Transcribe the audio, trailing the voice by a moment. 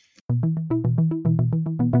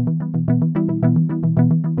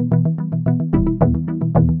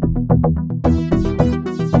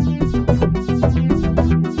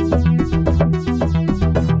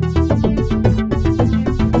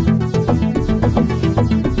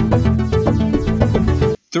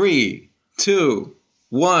3, 2,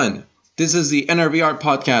 1. This is the NRVR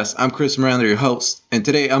podcast. I'm Chris Miranda, your host, and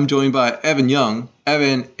today I'm joined by Evan Young.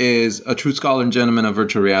 Evan is a true scholar and gentleman of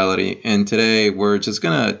virtual reality, and today we're just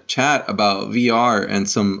gonna chat about VR and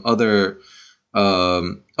some other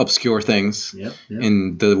obscure things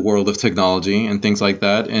in the world of technology and things like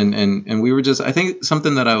that. And we were just, I think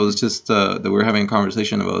something that I was just that we were having a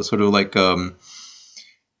conversation about, sort of like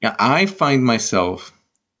I find myself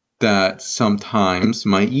that sometimes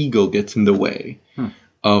my ego gets in the way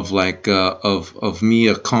of of me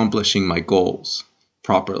accomplishing my goals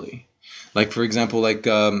properly. Like, for example, like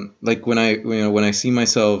when I see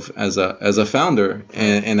myself as a founder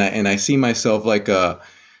and I see myself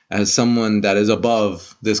as someone that is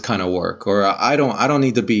above this kind of work, or I don't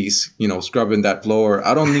need to be scrubbing that floor.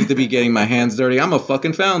 I don't need to be getting my hands dirty. I'm a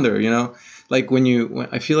fucking founder, Like when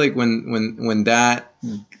I feel like when that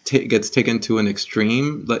gets taken to an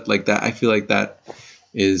extreme like that, I feel like that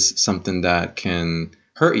is something that can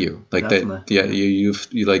hurt you. Like Definitely. that, yeah. You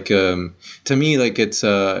like to me, like it's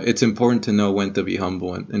important to know when to be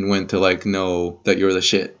humble and when to know that you're the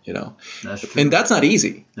shit. That's true. And that's not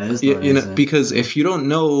easy. That is not easy. Because if you don't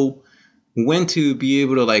know when to be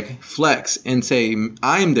able to flex and say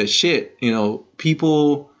I'm the shit,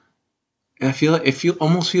 people. I feel like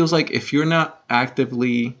almost feels like if you're not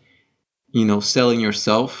actively, selling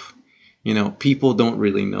yourself, people don't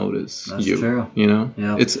really notice That's you. true. Yeah.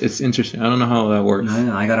 It's interesting. I don't know how that works.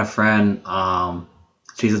 I got a friend.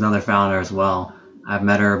 She's another founder as well. I've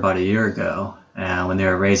met her about a year ago, and when they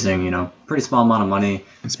were raising, pretty small amount of money.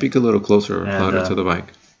 And speak a little closer, louder to the mic.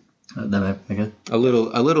 That might be good. A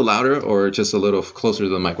little louder, or just a little closer to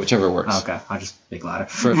the mic, whichever works. Okay, I'll just speak louder.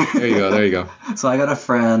 Perfect. There you go. So I got a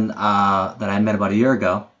friend that I met about a year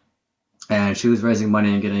ago, and she was raising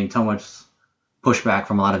money and getting so much pushback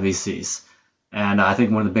from a lot of VCs. And I think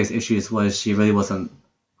one of the biggest issues was she really wasn't,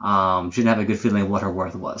 she didn't have a good feeling of what her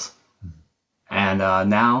worth was. And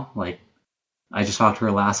now, I just talked to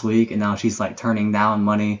her last week, and now she's turning down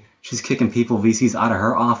money. She's kicking VCs out of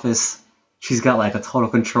her office. She's got a total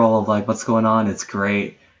control of what's going on. It's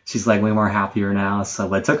great. She's way more happier now. So,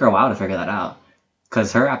 but it took her a while to figure that out,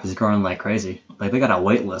 because her app is growing like crazy. They got a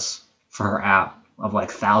wait list for her app of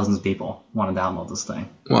thousands of people want to download this thing.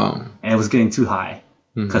 Wow. And it was getting too high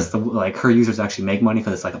because her users actually make money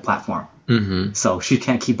because it's a platform. Mm-hmm. So she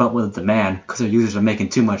can't keep up with the demand because her users are making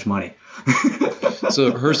too much money.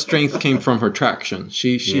 So her strength came from her traction.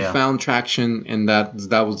 She found traction, and that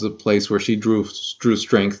was the place where she drew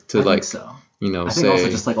strength to I think so. I think also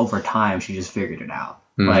just over time she just figured it out.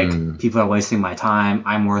 People are wasting my time.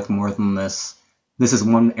 I'm worth more than this. This is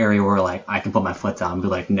one area where I can put my foot down and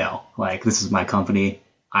be no, this is my company.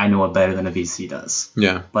 I know it better than a VC does.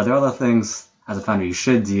 Yeah. But there are other things as a founder you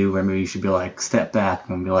should do, where maybe you should be step back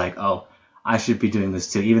and be oh, I should be doing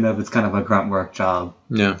this too, even if it's kind of a grunt work job.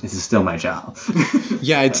 Yeah, this is still my job.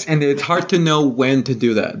 Yeah, it's hard to know when to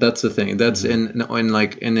do that. That's the thing. That's and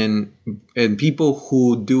people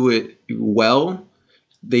who do it well,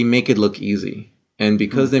 they make it look easy. And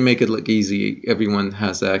because they make it look easy, everyone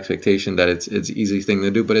has the expectation that it's an easy thing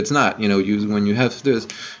to do, but it's not. When you have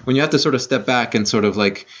to sort of step back and sort of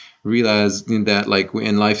realize that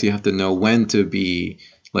in life you have to know when to be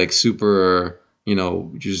super.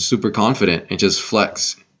 Just super confident and just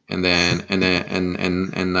flex, and then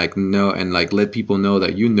let people know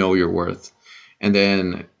that your worth, and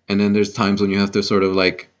then there's times when you have to sort of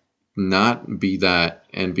not be that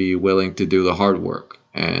and be willing to do the hard work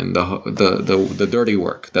and the dirty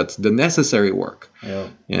work. That's the necessary work. Yeah.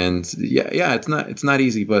 And it's not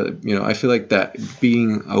easy, but I feel like that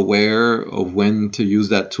being aware of when to use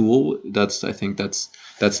that tool, I think that's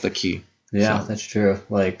the key. Yeah, so. That's true.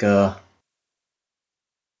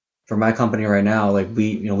 For my company right now,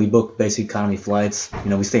 we book basic economy flights.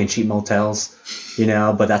 We stay in cheap motels,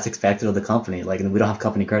 but that's expected of the company. We don't have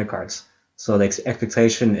company credit cards, so the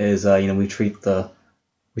expectation is, we treat the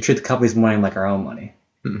company's money like our own money,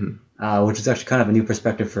 which is actually kind of a new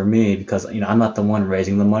perspective for me, because I'm not the one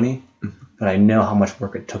raising the money, but I know how much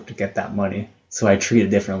work it took to get that money, so I treat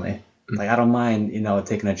it differently. I don't mind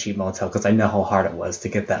taking a cheap motel because I know how hard it was to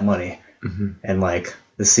get that money, and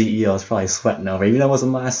the CEO is probably sweating over, even though it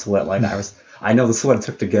wasn't my sweat. I know the sweat it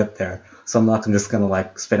took to get there, so I'm not just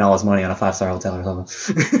gonna spend all his money on a 5-star hotel or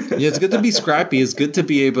something. Yeah, it's good to be scrappy. It's good to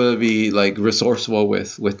be able to be resourceful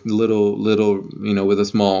with little with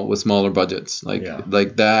smaller budgets like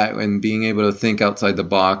that, and being able to think outside the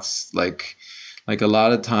box. Like a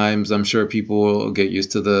lot of times, I'm sure people will get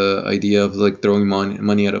used to the idea of throwing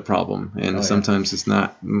money at a problem, and sometimes it's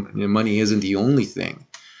not. Money isn't the only thing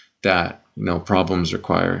that problems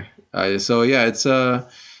require. It's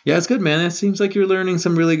Yeah, it's good, man. It seems like you're learning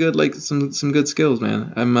some really good, like some good skills,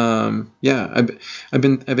 man. I've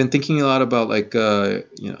been thinking a lot about like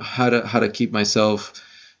how to keep myself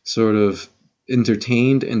sort of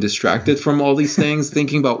entertained and distracted from all these things,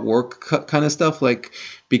 thinking about work kind of stuff, like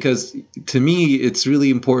because to me it's really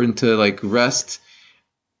important to like rest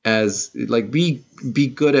as like be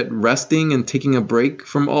good at resting and taking a break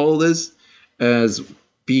from all this as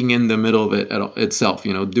being in the middle of it itself,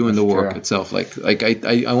 doing the work itself. Like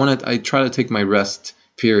I try to take my rest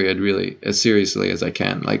period really as seriously as I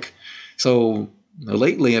can. Like, so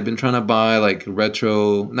lately I've been trying to buy like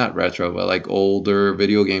not retro, but like older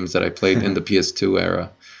video games that I played in the PS2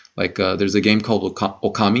 era. Like there's a game called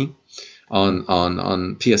Okami on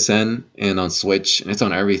PSN and on Switch, and it's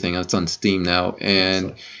on everything. It's on Steam now,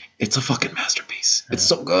 and it's a fucking masterpiece. It's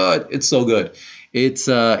so good. It's so good. It's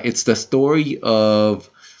the story of,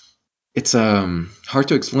 it's hard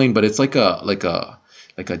to explain, but it's like a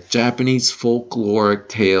Japanese folkloric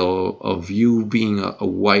tale of you being a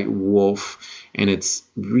white wolf, and it's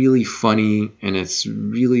really funny and it's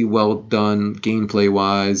really well done gameplay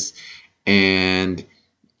wise, and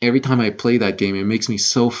every time I play that game it makes me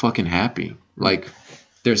so fucking happy. Like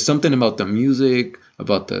there's something about the music,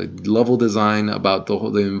 about the level design, about the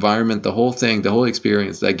environment, the whole thing, the whole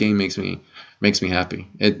experience. That game makes me happy.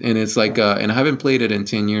 And it's like and I haven't played it in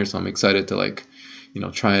 10 years, so I'm excited to like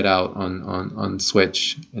try it out on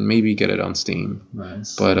Switch and maybe get it on Steam.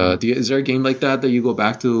 Nice. But is there a game like that you go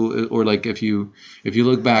back to, or like if you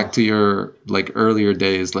look back to your like earlier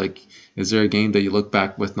days, like is there a game that you look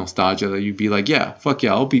back with nostalgia that you'd be like, yeah, fuck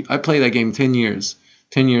yeah, I played that game 10 years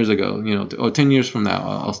ago, or 10 years from now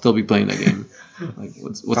I'll still be playing that game. Like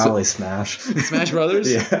what's probably Smash. Smash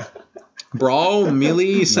Brothers? Yeah. Brawl,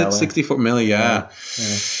 Melee, 64 Melee, yeah.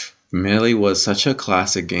 Yeah. Melee was such a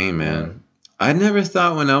classic game, man. Yeah. I never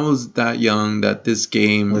thought when I was that young that this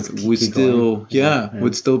game would still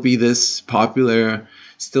be this popular,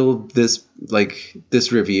 still this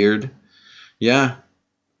revered. Yeah,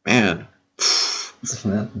 man.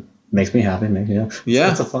 Makes me happy.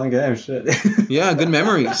 Yeah, it's a fun game. Shit. Yeah, good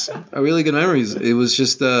memories. Really good memories. It was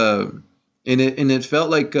just and it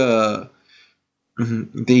felt like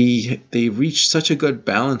they reached such a good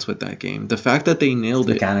balance with that game. The fact that they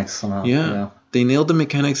nailed it. Mechanics somehow. Yeah. They nailed the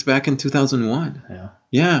mechanics back in 2001. Yeah.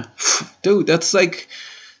 Yeah. Dude, that's like,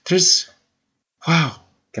 wow.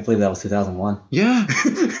 Can't believe that was 2001. Yeah.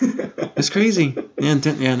 It's crazy. Yeah,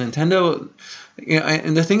 Nintendo. Yeah,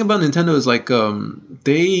 and the thing about Nintendo is like,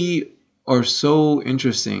 they are so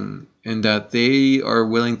interesting in that they are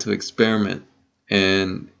willing to experiment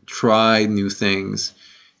and try new things,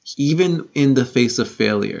 even in the face of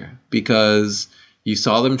failure, because you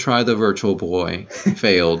saw them try the Virtual Boy,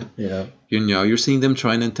 failed. Yeah. You're seeing them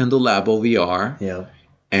try Nintendo Labo VR. Yeah.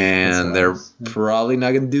 And they're probably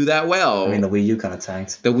not going to do that well. I mean, the Wii U kind of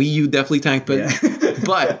tanked. The Wii U definitely tanked, but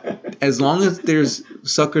as long as there's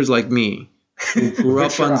suckers like me who grew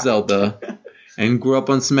up on Zelda and grew up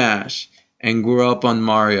on Smash and grew up on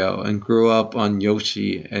Mario and grew up on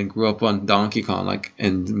Yoshi and grew up on Donkey Kong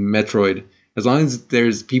and Metroid, as long as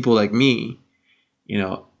there's people like me,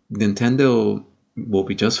 Nintendo will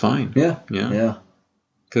be just fine. Yeah.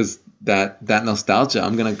 Because that nostalgia,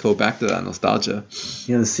 I'm gonna go back to that nostalgia.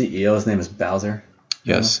 The CEO's name is Bowser.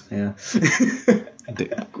 Yes. Yeah. I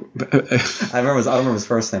don't remember his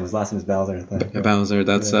first name. His last name is Bowser, I think. Bowser.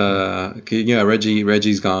 That's Reggie.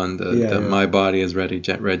 Reggie's gone. My body is Reggie.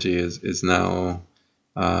 Reggie is now.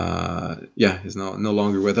 Is no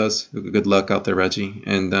longer with us. Good luck out there, Reggie.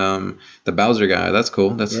 And the Bowser guy. That's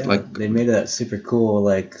cool. That's they made that super cool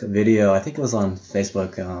video. I think it was on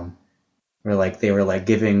Facebook. Where they were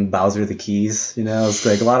giving Bowser the keys, it's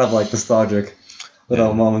a lot of nostalgic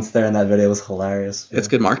little moments there in that video. It was hilarious. It's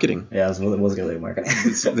good marketing. Yeah, it was good marketing.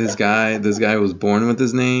 this guy was born with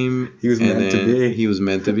his name. He was meant to be. He was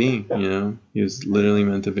meant to be. He was literally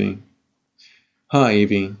meant to be. Hi,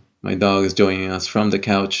 Evie. My dog is joining us from the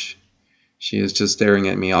couch. She is just staring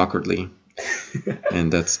at me awkwardly,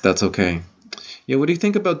 and that's okay. Yeah, what do you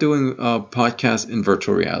think about doing a podcast in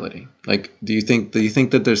virtual reality? Do you think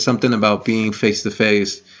that there's something about being face to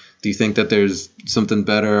face? Do you think that there's something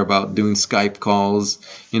better about doing Skype calls?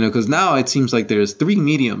 Because now it seems like there's 3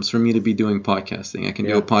 mediums for me to be doing podcasting. I can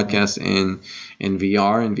do a podcast in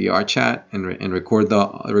VR and VR chat and record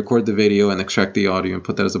the video and extract the audio and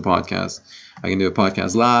put that as a podcast. I can do a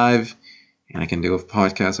podcast live, and I can do a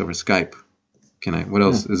podcast over Skype. Can I? What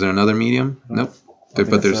else? Is there another medium? Nope.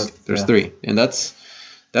 But there's 3, and that's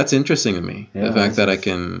interesting to me. The fact that I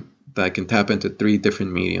can tap into 3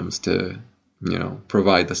 different mediums to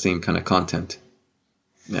provide the same kind of content.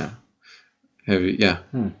 Yeah.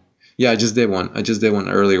 Yeah, I just did one. I just did one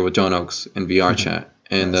earlier with John Oakes in VR chat,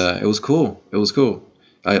 and it was cool. It was cool.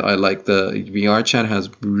 I like the VR chat has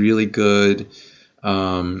really good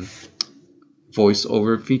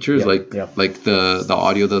voiceover features. Like the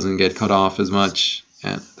audio doesn't get cut off as much,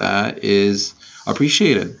 and that is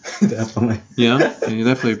appreciated. Definitely. Yeah, you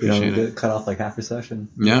definitely appreciate it. Cut off like half your session.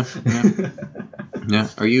 Yeah. Yeah.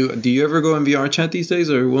 Do you ever go in VR chat these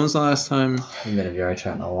days, or when was the last time? I haven't been in VR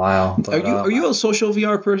chat in a while. But, are you a social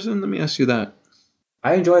VR person? Let me ask you that.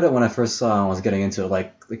 I enjoyed it when I first was getting into it,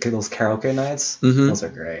 like those karaoke nights. Mm-hmm. Those are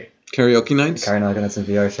great. Karaoke nights? Karaoke nights in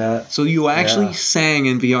VR chat. So you actually sang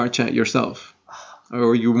in VR chat yourself? Or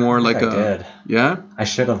were you more like I did. Yeah? I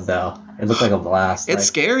should have, though. It looked like a blast. It's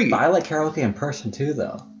scary. But I like karaoke in person, too,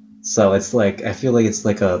 though. So it's like, I feel like it's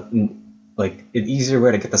like an easier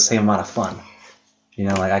way to get the same amount of fun. You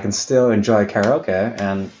know, like I can still enjoy karaoke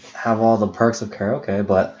and have all the perks of karaoke,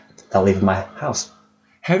 but I'll leave my house.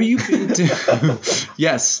 Have you been to...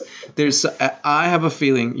 Yes. I have a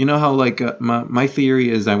feeling, you know how like my theory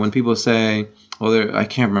is that when people say, I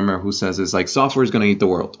can't remember who says this, like software is going to eat the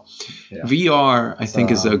world. Yeah. VR, I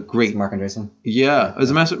think, is a great... Mark Andreessen? Yeah. Is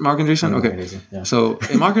it Mark Andreessen? Okay. Andreessen, yeah. So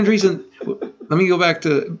Mark Andreessen, let me go back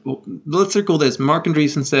to... Let's circle this. Mark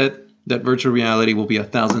Andreessen said that virtual reality will be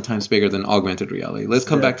 1,000 times bigger than augmented reality. Let's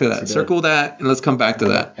come back to that. Circle that, and let's come back to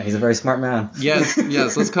that. And he's a very smart man. Yes.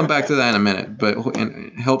 Let's come back to that in a minute.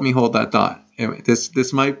 And help me hold that thought. Anyway,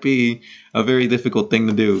 this might be a very difficult thing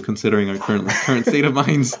to do considering our current state of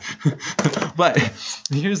minds. But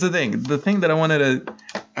here's the thing. The thing that I wanted to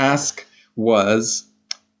ask was...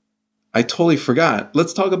 I totally forgot.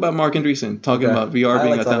 Let's talk about Mark Andreessen about VR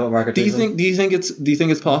being 1,000. Do you think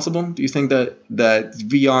it's possible? Do you think that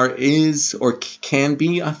VR is or can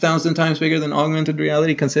be 1,000 times bigger than augmented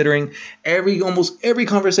reality? Considering almost every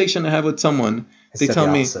conversation I have with someone, they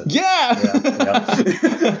tell me, yeah.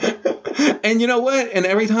 And you know what? And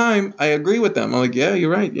every time I agree with them, I'm like, yeah,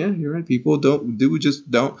 you're right. Yeah, you're right. People don't.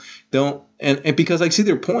 And because I see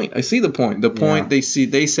their point. I see the point. The point they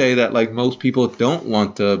say that like most people don't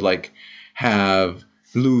want to like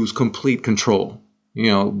lose complete control.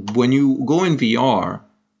 You know, when you go in VR,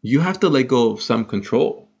 you have to let go of some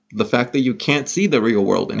control. The fact that you can't see the real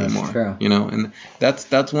world anymore. That's true. You know, and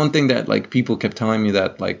that's one thing that like people kept telling me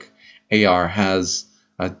that like AR has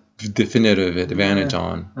a definitive advantage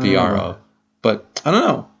on VR of. But I don't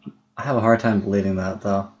know. I have a hard time believing that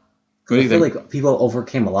though. I feel like people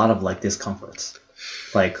overcame a lot of like discomforts,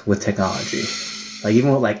 like with technology, like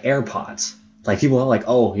even with like AirPods. Like people are like,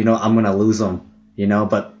 oh, you know, I'm gonna lose them, you know,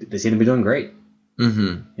 but they seem to be doing great.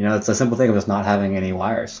 Mm-hmm. You know, it's a simple thing of just not having any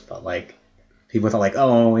wires, but like people thought like,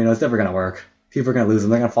 oh, you know, it's never gonna work. People are gonna lose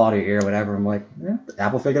them. They're gonna fall out of your ear, whatever. I'm like,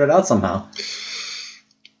 Apple figured it out somehow.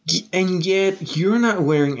 And yet you're not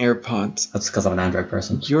wearing AirPods. That's because I'm an Android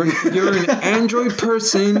person. You're an Android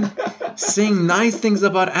person saying nice things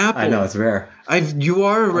about Apple. I know, it's rare. You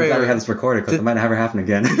are rare. I'm glad we had this recorded because it might never happen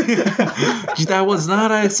again. That was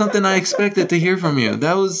not something I expected to hear from you.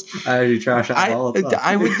 That was... I already trash all the stuff.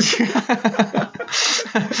 I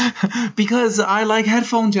would... Because I like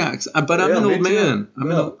headphone jacks, but I'm an old man. I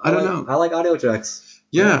don't know. I like audio jacks.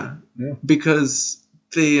 Yeah. Because...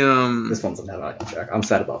 This one doesn't have an audio jack. I'm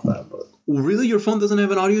sad about that. But really, your phone doesn't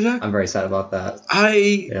have an audio jack? I'm very sad about that.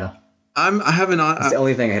 I have an. It's the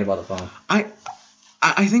only thing I hate about the phone.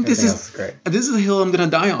 I think this is great. This is the hill I'm gonna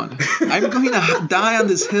die on. I'm going to die on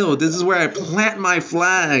this hill. This is where I plant my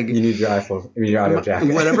flag. You need your iPhone. You need your audio jack.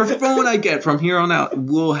 Whatever phone I get from here on out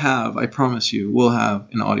will have. I promise you, will have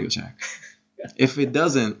an audio jack. If it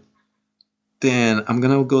doesn't, then I'm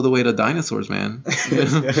going to go the way to dinosaurs, man.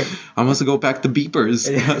 I must go back to beepers,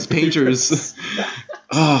 pagers.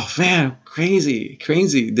 Oh, man, crazy.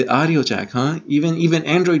 The audio jack, huh? Even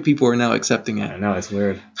Android people are now accepting it. I know, it's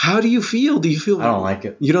weird. How do you feel? Do you feel... I don't like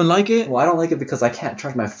it. You don't like it? Well, I don't like it because I can't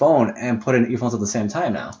charge my phone and put in earphones at the same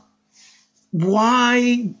time now.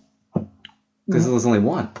 Why? Because there's only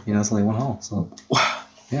one. You know, it's only one hole. So,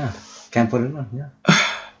 yeah. Can't put it in, yeah.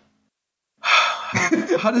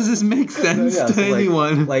 How does this make sense to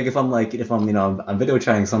anyone? Like if I'm you know, I'm video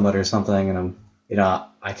chatting somebody or something, and I'm, you know,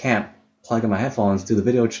 I can't plug in my headphones, do the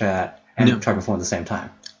video chat, and charge my phone at the same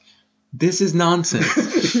time. This is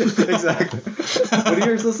nonsense. Exactly. What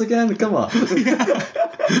year is this again? Come on.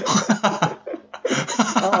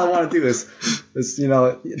 All I want to do is you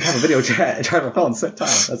know, have a video chat and charge my phone at the same time.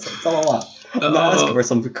 That's all I want. I'm not asking for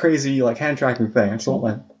some crazy like hand tracking thing. I just want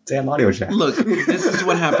my damn audio jack. Look, this is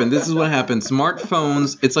what happened.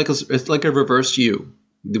 Smartphones. It's like a reverse U.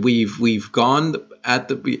 We've gone at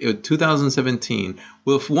the 2017.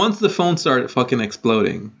 Well, once the phone started fucking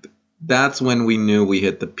exploding, that's when we knew we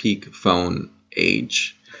hit the peak phone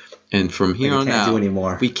age. And from here on can't out, do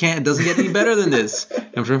anymore. we can't. It doesn't get any better than this.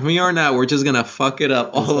 And from here on out, we're just gonna fuck it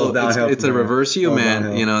up. It's a reverse U, man.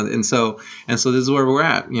 Downhill. You know, and so this is where we're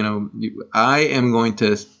at. You know, I am going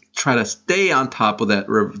to try to stay on top of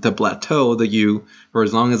the plateau, the U, for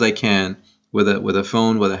as long as I can with a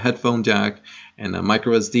phone, with a headphone jack, and a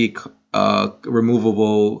micro SD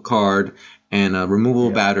removable card, and a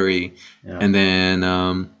removable battery, and then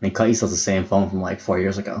And Cut still has the same phone from like 4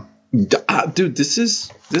 years ago. dude, this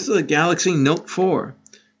is a Galaxy Note 4.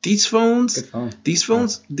 These phones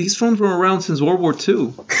were around since World War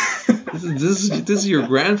II. this is your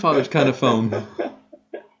grandfather's kind of phone.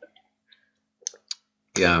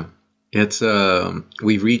 Yeah, it's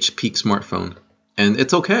we've reached peak smartphone, and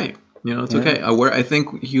it's okay. You know, it's okay. I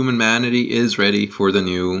think humanity is ready for the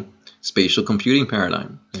new spatial computing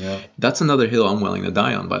paradigm. Yeah. That's another hill I'm willing to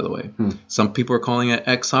die on, by the way. Some people are calling it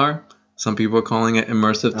XR. Some people are calling it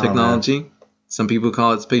immersive technology. Some people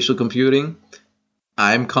call it spatial computing.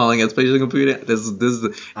 I'm calling it spatial computing.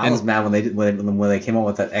 I was mad when they came up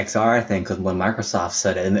with that XR thing, because when Microsoft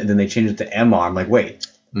said it, and then they changed it to MR. I'm like, wait,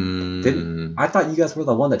 I thought you guys were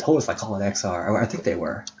the one that told us I call it XR. I think they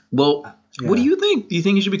were. Well, what do you think? Do you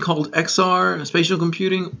think it should be called XR, spatial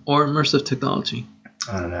computing, or immersive technology?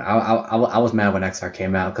 I don't know. I was mad when XR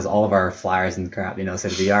came out, because all of our flyers and crap,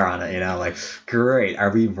 said VR on it. Like, great. Are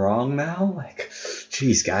we wrong now? Like,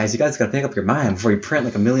 geez, guys, you guys got to pick up your mind before you print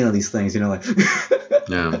like a million of these things. Like,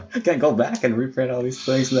 yeah, can't go back and reprint all these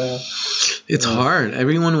things now. It's hard.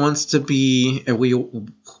 Everyone wants to be.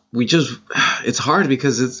 We just. It's hard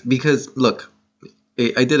because look,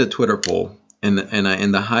 I did a Twitter poll, and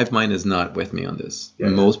the hive mind is not with me on this. Yeah.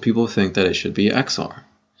 Most people think that it should be XR.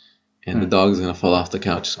 And the dog's going to fall off the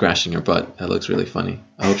couch scratching her butt. That looks really funny.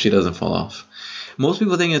 I hope she doesn't fall off. Most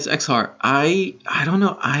people think it's XR. I don't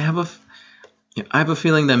know. I have a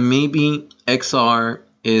feeling that maybe XR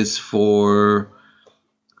is for...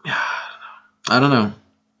 I don't know.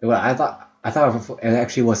 Well, I thought it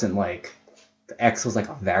actually wasn't like... The X was like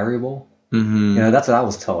a variable. Mm-hmm. That's what I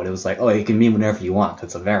was told. It was like, it can mean whatever you want.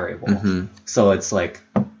 It's a variable. Mm-hmm. So it's like...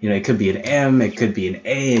 it could be an M, it could be an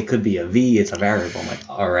A, it could be a V. It's a variable. I'm like,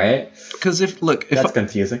 all right. Because that's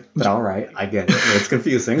confusing, but all right, I get it. It's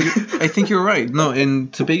confusing. I think you're right. No,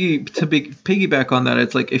 and to piggyback on that,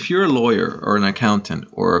 it's like if you're a lawyer or an accountant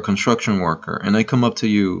or a construction worker, and I come up to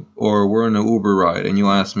you, or we're in an Uber ride, and you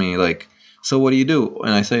ask me like, so what do you do?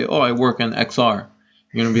 And I say, I work in XR.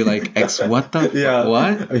 You're going to be like, X what the? Yeah.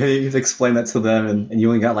 What? You have to explain that to them, and you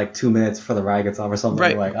only got like 2 minutes before the ride gets off or something.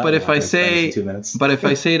 Right. Like, but if I say 2 minutes. But if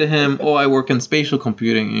I say to him, I work in spatial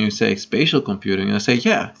computing, and you say spatial computing, and I say,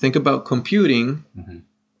 yeah, think about computing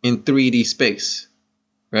in 3D space.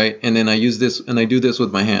 Right? And then I use this, and I do this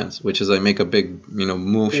with my hands, which is I make a big,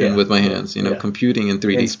 motion with my hands, computing in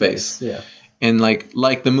 3D space. Yeah. And like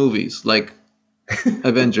the movies, like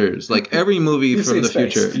Avengers, like every movie from the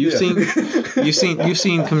future. You've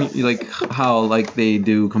seen like how like they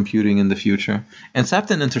do computing in the future. And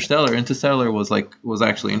except in Interstellar was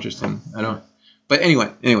actually interesting. But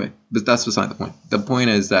anyway, but that's beside the point. The point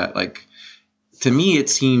is that like to me it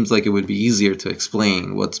seems like it would be easier to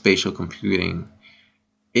explain what spatial computing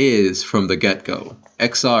is from the get-go.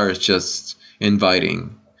 XR is just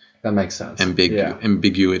inviting. That makes sense.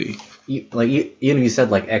 Ambiguity. Even if you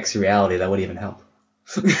said like X reality, that wouldn't even help.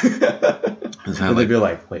 They'd be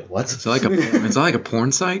like, wait, what? Is that like a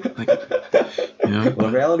porn site? Like,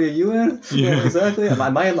 What reality are you in? Yeah. Well, exactly.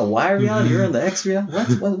 Am I in the Y reality? You're in the X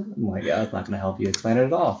reality? What? Oh my God, it's not going to help you explain it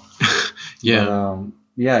at all. Yeah.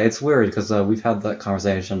 But, it's weird because we've had that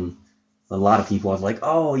conversation. A lot of people are like,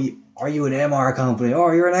 are you an MR company?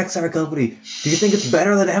 Oh, you're an XR company. Do you think it's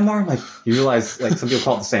better than MR? I'm like, you realize, like, some people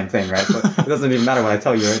call it the same thing, right? So it doesn't even matter what I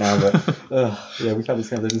tell you right now. But we've had this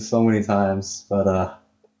conversation so many times. But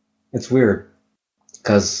it's weird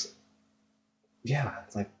because,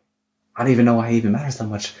 it's like I don't even know why it even matters that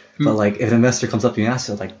much. But like, if an investor comes up to you and asks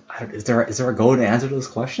you, like, is there a golden answer to this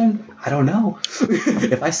question? I don't know.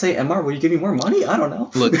 If I say MR, will you give me more money? I don't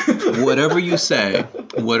know. Look, whatever you say,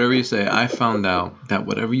 I found out that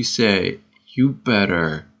whatever you say, you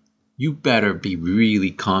better be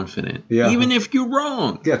really confident, even if you're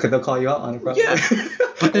wrong. Yeah, because they'll call you out on it. Probably. Yeah,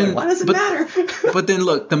 but then why does it matter? But then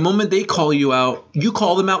look, the moment they call you out, you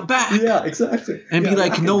call them out back. Yeah, exactly. And be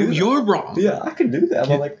like, no, you're wrong. Yeah, I can do that.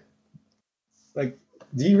 But like,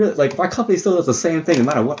 do you really, like, my company still does the same thing no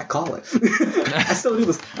matter what I call it. I still do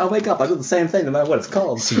this. I wake up, I do the same thing no matter what it's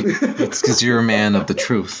called. See, it's because you're a man of the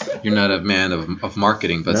truth. You're not a man of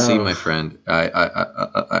marketing. But see, my friend,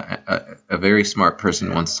 a very smart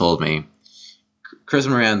person once told me, Chris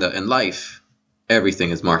Miranda, in life, everything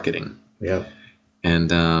is marketing. Yeah.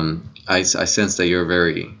 And I sense that you're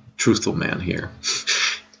very truthful man here.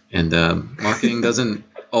 And marketing doesn't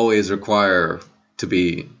always require to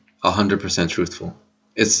be 100% truthful.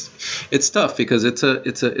 It's tough because it's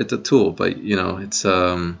a tool, but it's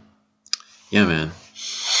yeah, man.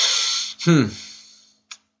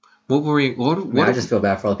 What were we? What? I just feel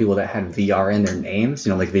bad for all the people that had VR in their names.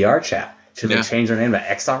 Like VR chat. Should they change their name to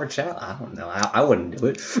XR chat? I don't know. I wouldn't do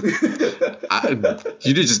it.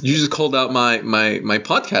 You just called out my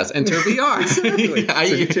podcast. Enter VR. Exactly.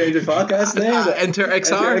 Should you change your podcast name? Enter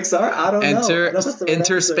XR. Enter XR. I don't know.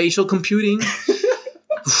 Enter spatial computing.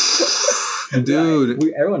 Dude,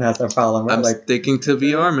 everyone has that problem, right? I'm sticking to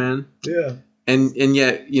VR, man. Yeah. And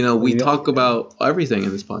yet, we talk about everything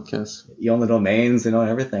in this podcast. You own the domains,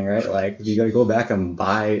 everything, right? Like, you got to go back and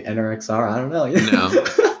buy EnterXR. I don't know. No.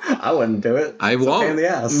 I wouldn't do it. I won't. A pain in the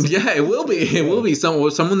ass. Yeah, it will be. It will be.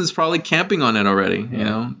 Someone is probably camping on it already.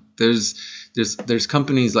 Yeah. There's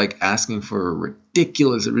companies like asking for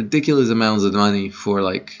ridiculous amounts of money for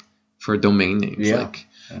domain names. Yeah. Like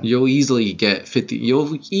you'll easily get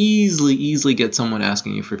You'll easily get someone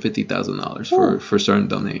asking you for $50,000 for certain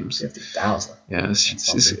domains. 50,000. Yeah,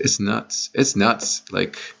 it's nuts. It's nuts.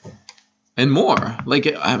 Like, and more.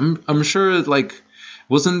 Like I'm sure. Like,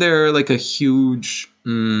 wasn't there like a huge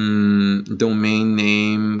domain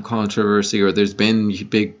name controversy, or there's been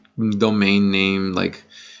big domain name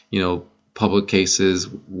public cases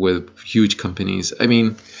with huge companies? I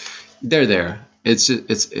mean, they're there. It's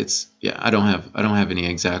yeah. I don't have any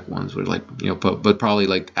exact ones with but probably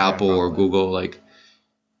like Apple or Google,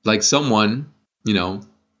 like someone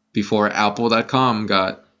before Apple.com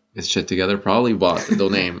got its shit together probably bought the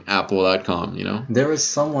domain Apple.com. There was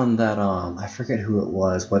someone that I forget who it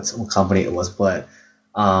was, what company it was, but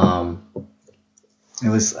it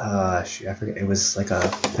was I forget, it was like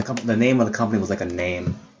the name of the company was like a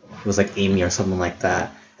name. It was like Amy or something like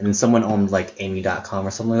that. And then someone owned like Amy.com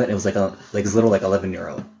or something like that. It was like this little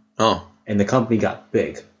 11-year-old. Oh. And the company got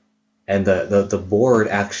big. And the board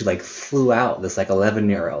actually flew out this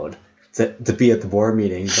 11-year-old to be at the board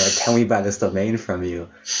meeting. They're like, can we buy this domain from you?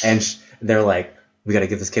 And they're like, we got to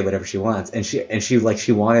give this kid whatever she wants. And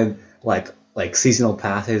she wanted like seasonal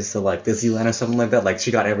passes to Disneyland or something like that. Like, she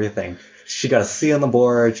got everything. She got a C on the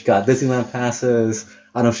board. She got Disneyland passes.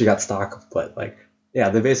 I don't know if she got stock, but yeah,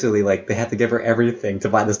 they basically they had to give her everything to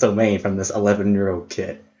buy this domain from this 11-year-old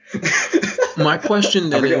kid. My question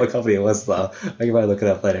then, I forget what company it was though. I can probably look it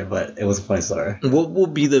up later, but it was a funny story. What will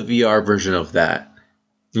be the VR version of that?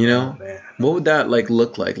 Oh, man. What would that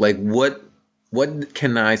look like? Like what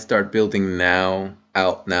can I start building now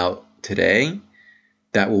today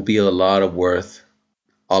that will be worth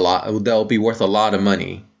a lot of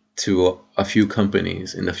money to a few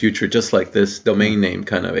companies in the future, just like this domain name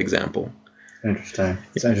kind of example. Interesting.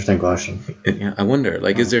 It's an interesting question. Yeah, I wonder,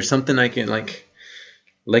 is there something I can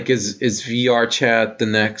is VR chat the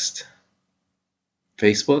next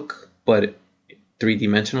Facebook, but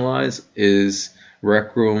 3D-dimensionalized? Is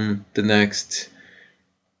Rec Room the next,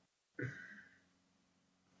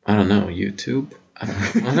 I don't know, YouTube? I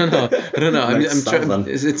don't know. I'm trying.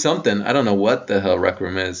 It's something. I don't know what the hell Rec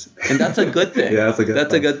Room is, and that's a good thing. Yeah, that's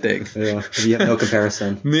a good thing. Yeah, you have no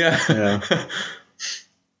comparison. Yeah.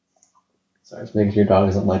 Sorry, just making sure your dog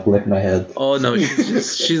doesn't lick my head. Oh no,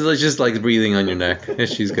 she's just breathing on your neck. Yeah,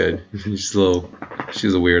 she's good. She's a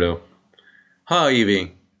weirdo. Huh,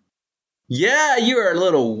 Evie? Yeah, you're a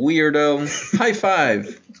little weirdo. High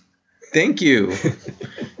five. Thank you.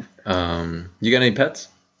 You got any pets?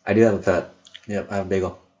 I do have a pet. Yep, I have a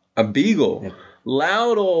beagle. A beagle? Yep.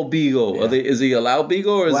 Loud old beagle. Yeah. Is he a loud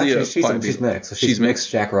beagle or is he a quiet beagle? She's mixed. So she's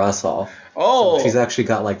mixed? Jack Russell. Oh. So she's actually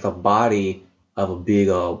got the body of a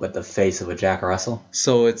beagle, but the face of a Jack Russell.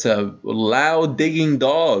 So it's a loud digging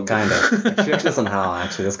dog. Kind of. She actually doesn't howl,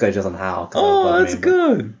 actually. This guy doesn't howl. Oh, that's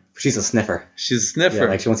good. She's a sniffer. She's a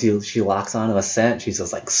sniffer. Yeah, once she locks onto a scent, she's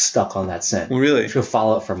just stuck on that scent. Really? She'll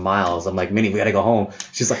follow it for miles. I'm like, Minnie, we gotta go home.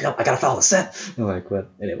 She's like, no, I gotta follow the scent. I'm like, what?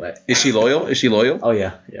 Anyway. Is she loyal? Oh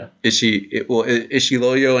yeah. Is she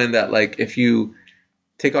loyal in that if you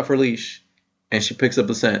take off her leash and she picks up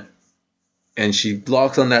a scent and she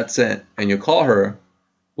locks on that scent and you call her,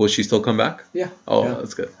 will she still come back? Yeah. Oh, yeah.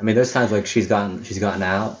 That's good. I mean, there's times she's gotten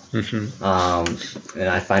out, and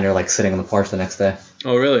I find her sitting on the porch the next day.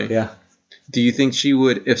 Oh, really? Yeah. Do you think she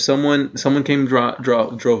would, if someone came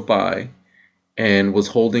drove by and was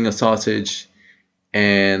holding a sausage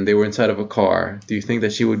and they were inside of a car, do you think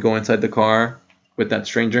that she would go inside the car with that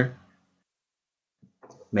stranger?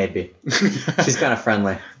 Maybe. She's kind of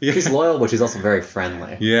friendly. Yeah. She's loyal, but she's also very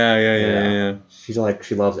friendly. Yeah. She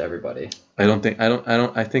loves everybody.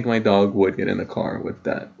 I think my dog would get in the car with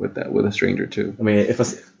a stranger too. I mean,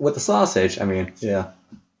 with the sausage, I mean, yeah.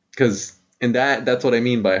 Because and that's what I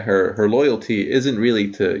mean by her loyalty isn't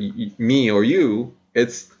really to me or you.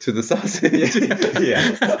 It's to the sausage.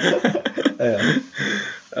 Yeah.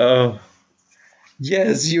 Oh,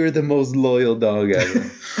 yes, you're the most loyal dog ever.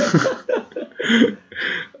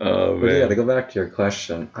 Oh But yeah, man. to go back to your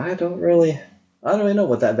question, I don't really know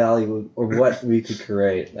what that value would, or what we could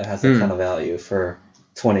create that has that kind of value for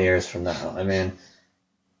 20 years from now. I mean,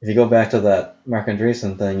 if you go back to that Mark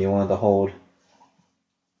Andreessen thing, you wanted to hold.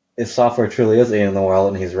 If software truly is the end of the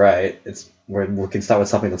world, and he's right, we can start with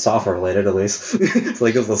something that's software related at least. So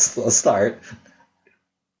it gives us a start.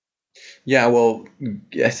 Yeah, well,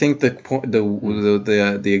 I think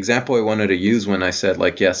the example I wanted to use when I said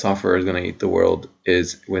like, yeah, software is going to eat the world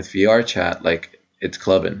is with VR chat, like it's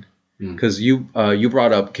clubbing. Because you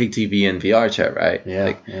brought up KTV and VR chat, right?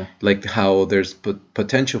 Yeah, like how there's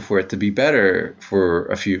potential for it to be better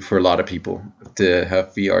for a lot of people to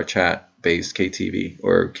have VR chat based KTV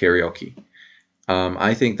or karaoke.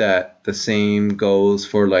 I think that the same goes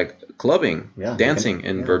for like clubbing, dancing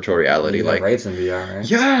in virtual reality, like raves in VR, right?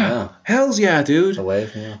 Yeah, hells yeah, dude. The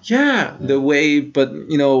wave, the wave, but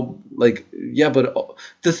but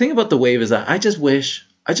the thing about the wave is that I just wish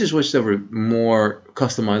there were more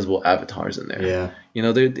customizable avatars in there. Yeah.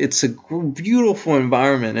 It's a beautiful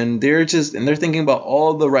environment, and they're thinking about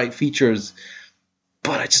all the right features,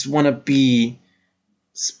 but I just want to be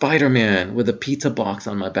Spider-Man with a pizza box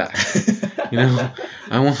on my back.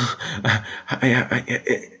 I want.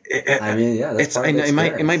 I mean, yeah, that's part of the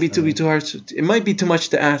experience. It might be too hard. It might be too much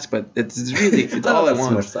to ask, but it's all I want.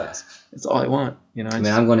 Too much to ask. It's all I want.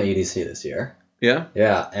 I'm going to EDC this year. Yeah.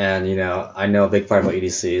 Yeah, and I know a big part about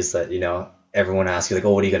EDC is that everyone asks you like,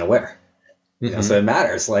 oh, what are you going to wear? So it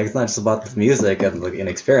matters. Like, it's not just about the music and like an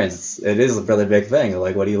experience. It is a really big thing.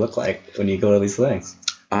 Like, what do you look like when you go to these things?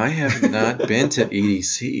 I have not been to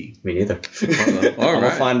EDC. Me neither. All right,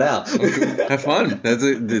 we'll find out. Okay. Have fun.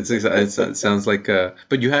 It sounds like.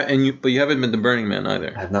 But you haven't been to Burning Man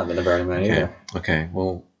either. I have not been to Burning Man either. Okay.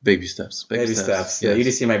 Well, baby steps. Baby steps. Yeah,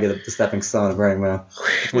 EDC might be the stepping stone of Burning Man.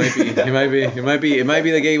 It might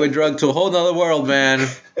be the gateway drug to a whole other world, man.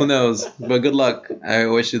 Who knows? But good luck. I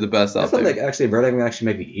wish you the best out there. I feel like Burning Man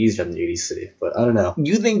actually might be easier than EDC, but I don't know.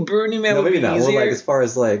 You think Burning Man would be easier? Well, like as far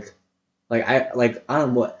as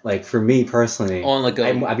for me personally,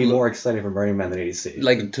 I'd be more excited for Burning Man than EDC.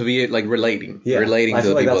 Like to be like relating to I feel the like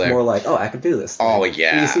people that's there. more like, oh, I could do this. Oh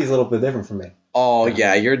yeah. EDC is a little bit different for me. Oh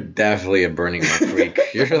yeah, you're definitely a Burning Man freak.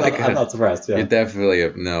 You're like I'm not surprised. Yeah. You're definitely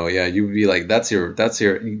you'd be like that's your that's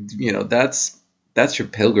your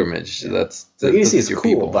pilgrimage. Yeah. That's EDC is cool,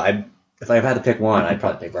 people. But if I had to pick one, I'd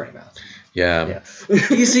probably pick Burning Man. Yeah.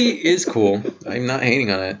 EDC is cool. I'm not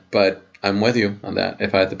hating on it, but I'm with you on that.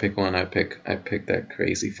 If I had to pick one, I'd pick that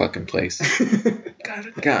crazy fucking place.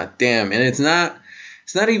 God damn. And it's not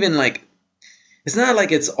even like it's not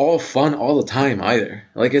like it's all fun all the time either.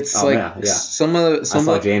 Like it's I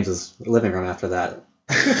saw James's living room after that.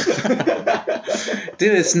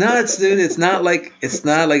 Dude, it's nuts, dude. It's not like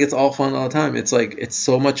it's all fun all the time. It's like it's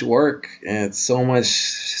so much work and it's so much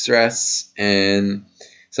stress, and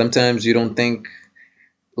sometimes you don't think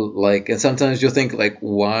and sometimes you'll think like,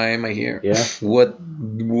 why am I here? Yeah. What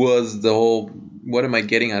am I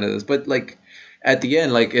getting out of this? But like at the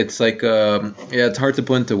end, like it's like it's hard to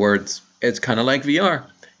put into words. It's kind of like VR.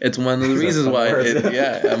 It's one of the reasons why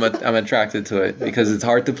I'm attracted to it, because it's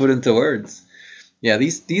hard to put into words. Yeah,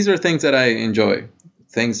 these are things that I enjoy.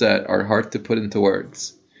 Things that are hard to put into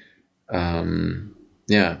words.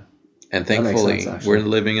 Yeah. And thankfully we're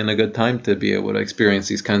living in a good time to be able to experience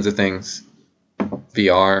these kinds of things.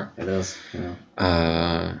 VR. It is. Yeah.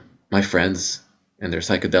 My friends and their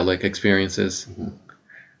psychedelic experiences.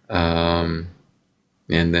 And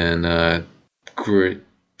then great,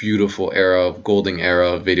 beautiful golden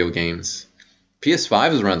era of video games.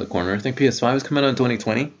 PS5 is around the corner. I think PS5 is coming out in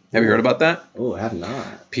 2020. Have you heard about that? Oh, I have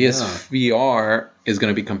not. PSVR is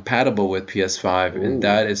going to be compatible with PS5, and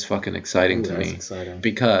that is fucking exciting to me. Exciting.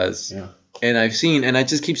 Because, and I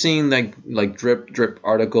just keep seeing like drip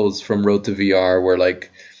articles from Road to VR where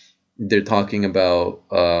like they're talking about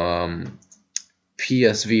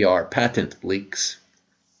PSVR patent leaks.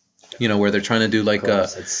 Where they're trying to do like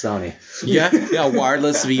it's Sony.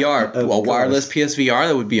 Wireless VR, wireless PSVR.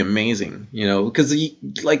 That would be amazing. Because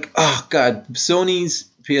Sony's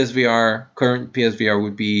PSVR, current PSVR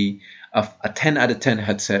would be a 10 out of 10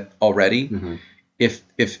 headset already. Mm-hmm.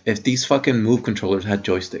 If these fucking Move controllers had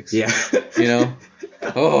joysticks. Yeah.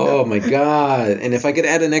 Oh my god! And if I could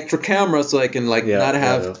add an extra camera so I can not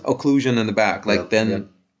have occlusion in the back,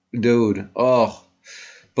 dude. Oh,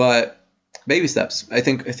 but baby steps. I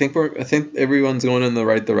think everyone's going in the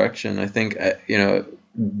right direction. I think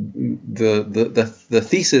the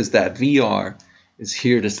thesis that VR is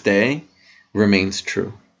here to stay remains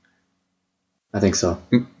true. I think so.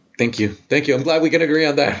 Thank you. I'm glad we can agree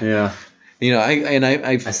on that. Yeah. You know,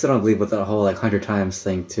 I still don't believe with that whole like 100 times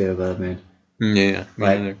thing too, but I mean, yeah,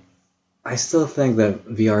 like, I still think that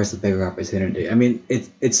VR is a bigger opportunity. I mean,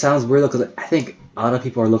 it sounds weird because I think a lot of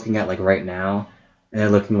people are looking at like right now, and they're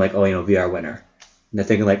looking like, oh, VR winner, and they're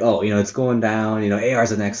thinking like, oh, it's going down. AR is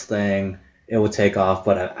the next thing. It will take off,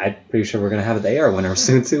 but I'm pretty sure we're gonna have the AR winner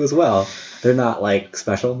soon too as well. They're not like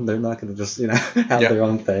special. They're not gonna just have their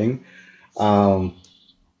own thing.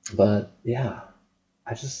 But yeah,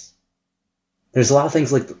 there's a lot of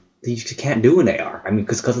things like that you can't do in AR. I mean,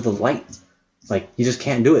 because of the light, like you just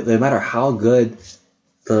can't do it. No matter how good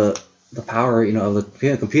the power of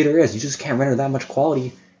the computer is, you just can't render that much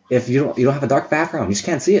quality if you don't have a dark background. You just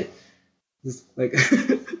can't see it. It's like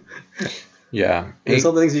yeah, there's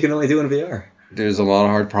some things you can only do in VR. There's a lot of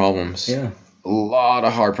hard problems. Yeah. A lot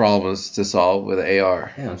of hard problems to solve with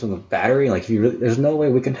AR. Yeah, so the battery, like, there's no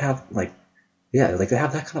way we can have to have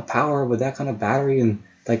that kind of power with that kind of battery and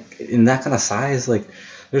like in that kind of size. Like,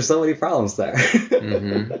 there's so many problems there.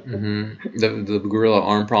 The gorilla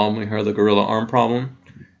arm problem. You heard the gorilla arm problem?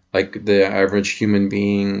 Like, the average human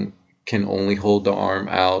being can only hold the arm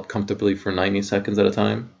out comfortably for 90 seconds at a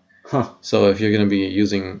time. Huh. So if you're going to be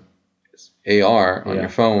using AR on your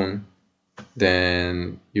phone,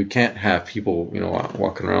 then you can't have people,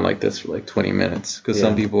 walking around like this for like 20 minutes because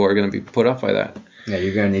some people are going to be put off by that. Yeah,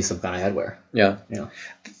 you're going to need some kind of headwear. Yeah.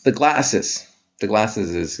 The glasses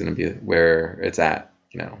is going to be where it's at,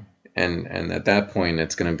 and at that point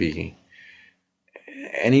it's going to be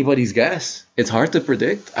anybody's guess. It's hard to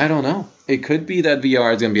predict. I don't know. It could be that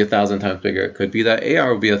VR is going to be 1,000 times bigger. It could be that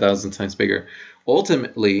AR will be 1,000 times bigger.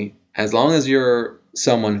 Ultimately, as long as you're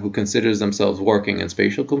someone who considers themselves working in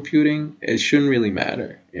spatial computing, it shouldn't really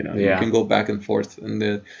matter. You can go back and forth in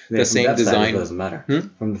the same design. It doesn't matter.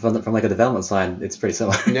 From like a development side, it's pretty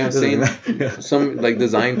similar. Yeah, same. Some like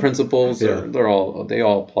design principles. They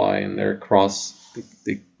all apply, and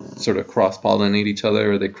they sort of cross pollinate each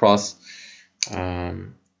other, or they cross. They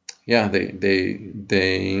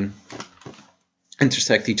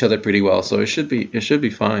intersect each other pretty well, so it should be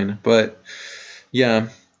fine. But yeah.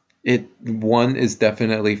 One is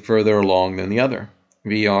definitely further along than the other.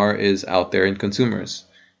 VR is out there in consumers.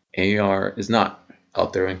 AR is not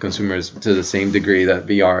out there in consumers to the same degree that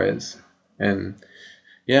VR is. And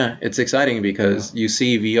yeah, it's exciting because you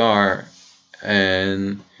see VR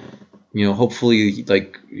and, hopefully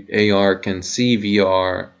like AR can see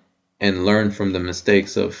VR and learn from the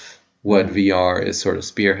mistakes of what VR is sort of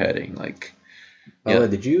spearheading. Like,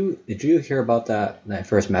 did you hear about that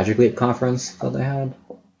first Magic Leap conference that they had?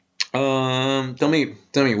 Tell me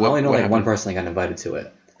what. I only know like happened? One person that got invited to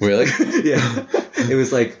it. Really? Yeah. It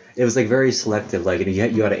was like very selective. Like you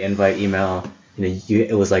had to invite email.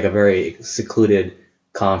 It was like a very secluded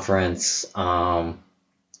conference. But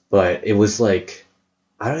it was like,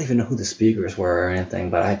 I don't even know who the speakers were or anything.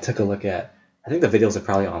 But I took a look at. I think the videos are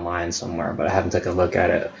probably online somewhere, but I haven't taken a look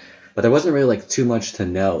at it. But there wasn't really like too much to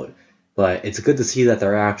note. But it's good to see that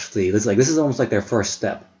they're actually. This is almost like their first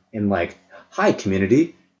step in like, hi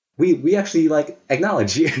community. We actually like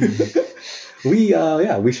acknowledge you.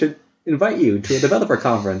 We should invite you to a developer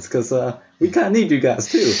conference because we kind of need you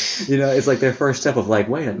guys too. It's like their first step of like,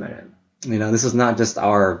 wait a minute, this is not just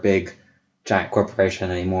our big giant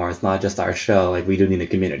corporation anymore. It's not just our show. Like, we do need a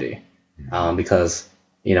community because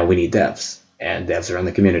we need devs and devs are in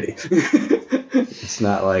the community. It's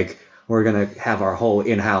not like we're gonna have our whole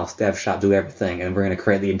in-house dev shop do everything and we're gonna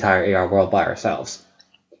create the entire AR world by ourselves.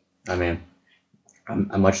 I mean. How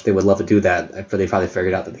much they would love to do that, but they probably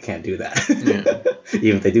figured out that they can't do that. Yeah.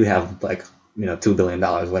 Even if they do have like $2 billion,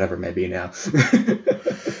 whatever it may be now.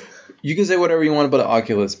 You can say whatever you want about the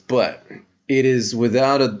Oculus, but it is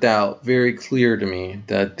without a doubt very clear to me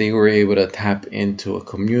that they were able to tap into a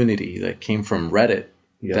community that came from Reddit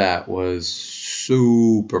that was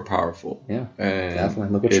super powerful. Yeah, definitely.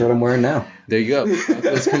 Look what shirt I'm wearing now. There you go.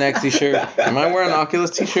 Oculus Connect t-shirt. Am I wearing an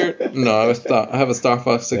Oculus t-shirt? No, I have a Star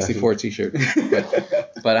Fox 64 t-shirt.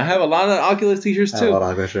 But I have a lot of Oculus t-shirts too. I have a lot of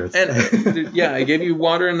Oculus shirts. And I gave you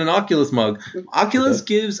water in an Oculus mug. Oculus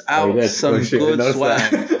gives out some good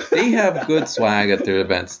swag. They have good swag at their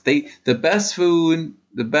events. The best food,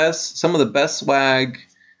 some of the best swag.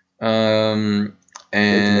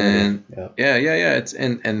 And it's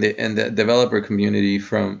and the developer community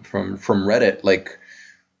from Reddit, like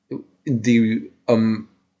the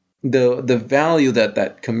value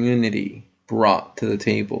that community brought to the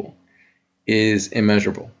table is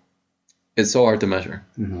immeasurable. It's so hard to measure.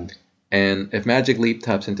 Mm-hmm. And if Magic Leap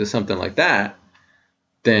taps into something like that,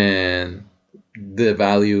 then the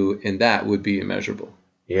value in that would be immeasurable.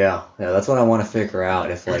 Yeah, that's what I want to figure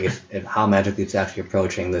out. If how Magic Leap's actually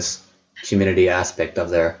approaching this community aspect of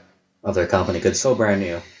their company, because it's so brand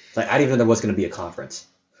new. Like I didn't even know there was going to be a conference,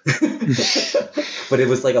 but it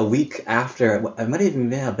was like a week after. It might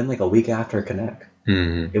even have been like a week after Connect.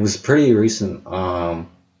 Mm-hmm. It was pretty recent, like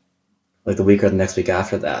the week or the next week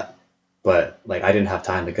after that. But like I didn't have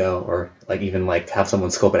time to go or like even like have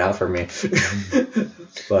someone scope it out for me.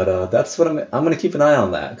 But that's what I'm gonna keep an eye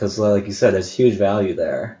on that because like you said, there's huge value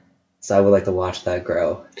there. So I would like to watch that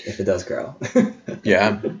grow if it does grow.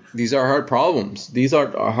 Yeah, these are hard problems. These are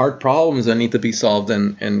hard problems that need to be solved,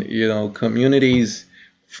 and communities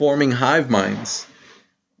forming hive minds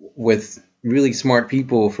with really smart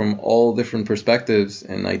people from all different perspectives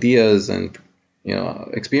and ideas and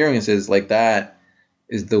experiences like that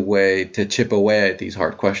is the way to chip away at these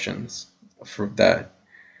hard questions that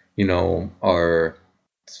are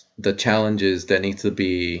the challenges that need to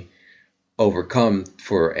be overcome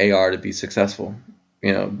for AR to be successful.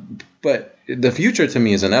 But the future to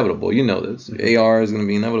me is inevitable. You know this. Mm-hmm. AR is going to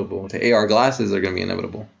be inevitable. The AR glasses are going to be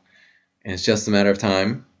inevitable, and it's just a matter of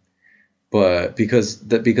time. But because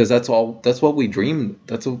that's what we dream.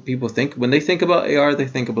 That's what people think when they think about AR. They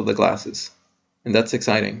think about the glasses, and that's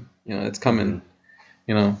exciting. It's coming.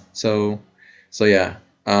 So yeah.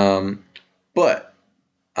 But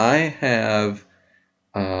I have.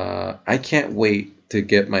 I can't wait to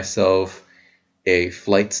get myself a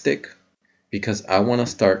flight stick because I want to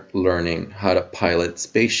start learning how to pilot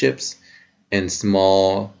spaceships and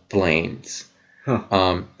small planes.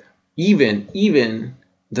 Huh. Even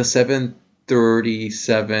the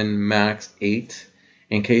 737 MAX 8,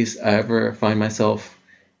 in case I ever find myself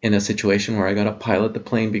in a situation where I gotta pilot the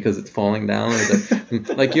plane because it's falling down.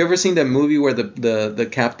 Like you ever seen that movie where the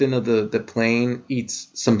captain of the plane eats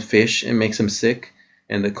some fish and makes him sick?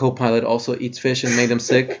 And the co-pilot also eats fish and made him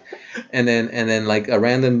sick. And then like a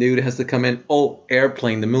random dude has to come in. Oh,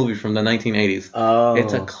 Airplane, the movie from the 1980s. Oh.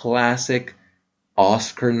 It's a classic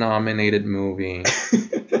Oscar-nominated movie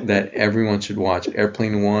that everyone should watch.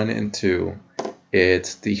 Airplane 1 and 2.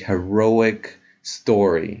 It's the heroic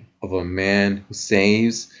story of a man who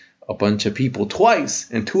saves a bunch of people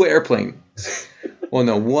twice in 2 airplanes. Well,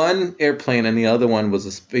 no, 1 airplane and the other one was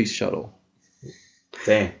a space shuttle.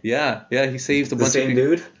 Dang. Yeah, he saved a bunch of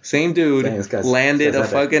people. Same dude. Dang, landed a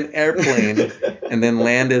fucking airplane and then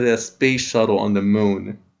landed a space shuttle on the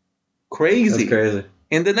moon. Crazy. That's crazy.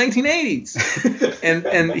 In the 1980s.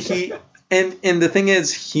 and the thing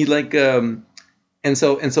is he like and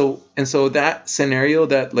so that scenario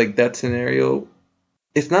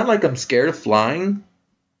it's not like I'm scared of flying,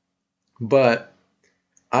 but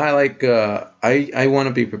I want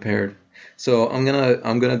to be prepared. So I'm gonna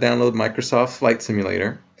download Microsoft Flight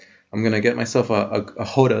Simulator. I'm gonna get myself a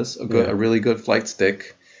HOTAS, a really good flight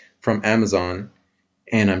stick from Amazon,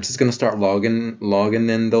 and I'm just gonna start logging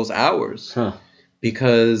in those hours. Huh.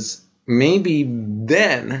 Because maybe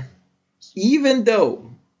then, even though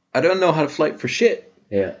I don't know how to flight for shit,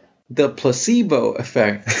 the placebo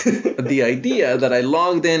effect, the idea that I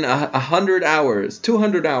logged in 100 hours,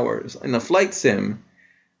 200 hours in a flight sim,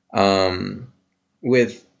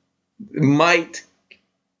 might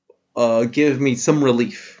give me some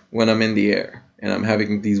relief when I'm in the air and I'm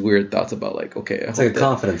having these weird thoughts about like, okay, it's like a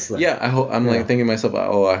confidence thing. Yeah, I'm like thinking to myself,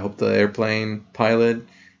 oh, I hope the airplane pilot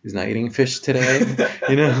is not eating fish today.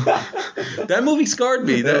 That movie scarred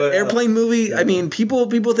me. That airplane movie. I mean, people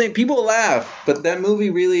laugh, but that movie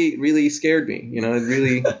really, really scared me. It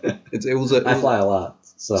really, it was. I fly a lot.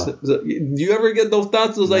 So do you ever get those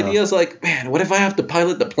thoughts, those ideas like, man, what if I have to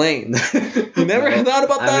pilot the plane? You never thought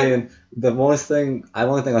about that? I mean, the only thing I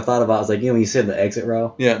thought about is like, when you sit in the exit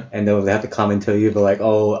row, and they have to come into you, but like,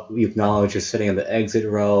 oh, you acknowledge you're sitting in the exit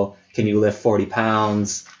row. Can you lift 40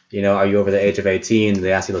 pounds? Are you over the age of 18?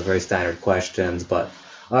 They ask you those very standard questions, but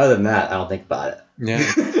other than that, I don't think about it. Yeah.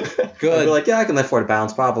 Good. I'd be like, I can lift 40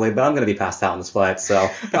 pounds probably, but I'm going to be passed out on this flight, so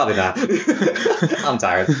probably not. I'm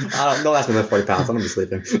tired. Don't ask me to lift 40 pounds. I'm going to be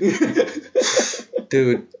sleeping.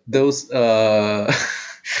 Dude, those, good.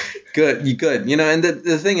 And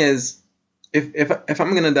the thing is, if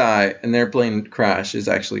I'm going to die, an airplane crash is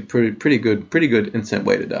actually pretty good instant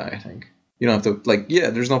way to die, I think. You don't have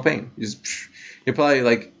to, there's no pain. You're probably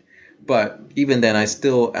like, but even then, I'm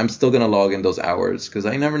still gonna log in those hours because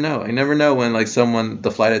I never know. I never know when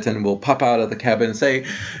the flight attendant will pop out of the cabin and say,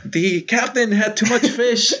 "The captain had too much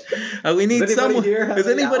fish. We need someone. Is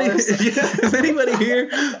anybody here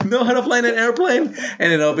know how to fly an airplane?"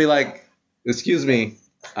 And then I'll be like, "Excuse me,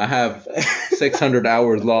 I have 600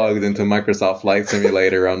 hours logged into Microsoft Flight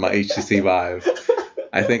Simulator on my HTC Vive.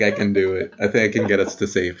 I think I can do it. I think I can get us to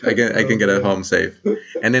safe. I can get it home safe.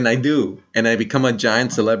 And then I do, and I become a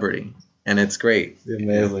giant celebrity, and it's great.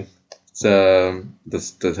 Amazing. It's the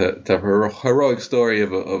heroic story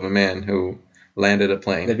of a man who landed a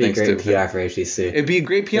plane. That'd be a thanks great to PR for HTC. It'd be a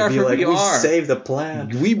great PR It'd be for like, VR. We saved the plane.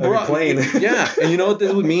 We brought plane. Yeah, and you know what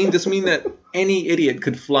this would mean? This would mean that any idiot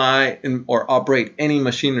could fly or operate any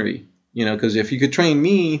machinery. You know, because if you could train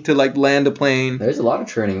me to like land a plane, There's a lot of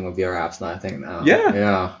training with VR apps now, I think now.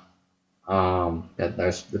 Yeah. Yeah.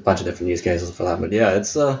 There's a bunch of different use cases for that, but yeah,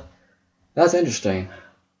 it's that's interesting.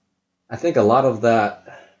 I think a lot of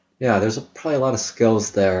that, yeah, there's probably a lot of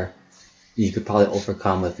skills there you could probably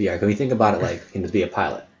overcome with VR. Because when you think about it, like, you know, to be a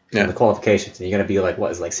pilot, Yeah. the qualifications, and you're gonna be like,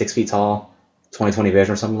 what is it, like 6 feet tall, 20/20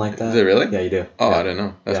 vision or something like that? Is it really? Yeah, you do. Oh, yeah. I didn't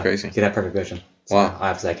know. That's Yeah. crazy. You could have perfect vision. So Wow.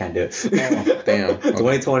 obviously, I can't do it. Oh, damn. Okay.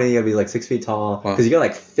 20/20, you'll be like 6 feet tall. Wow. Because you gotta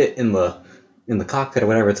like fit in the cockpit or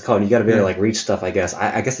whatever it's called. You gotta be able to like reach stuff. I guess.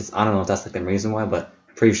 I guess it's. I don't know if that's like the reason why, but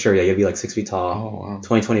I'm pretty sure. Yeah, you'll be like 6 feet tall. Oh, wow.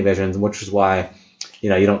 20/20 vision, which is why, you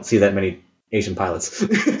know, you don't see that many Asian pilots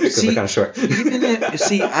because See, they're kind of short.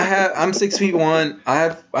 I'm 6'1".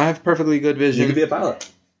 I have perfectly good You vision, could be a pilot.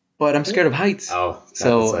 but I'm scared of heights. Oh,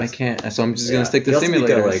 So that I sucks. can't. So I'm just Yeah. gonna stick to You also simulators.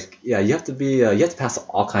 gotta, like, yeah, you have to be. You have to pass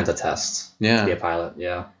all kinds of tests to be yeah, a pilot.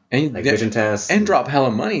 Yeah, and like vision tests and drop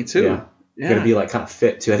hella money too. Yeah. You gotta be like kind of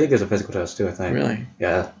fit too. I think there's a physical test too. I think. Really?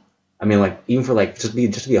 Yeah. I mean, like, even for like just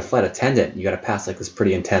to be a flight attendant, you gotta pass like this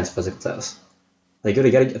pretty intense physical test. Like, I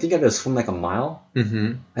think you gotta swim like a mile,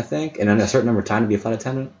 Mm-hmm. I think, and then a certain number of time to be a flight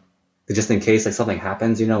attendant. Just in case like something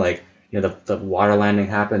happens, you know, like, you know, the water landing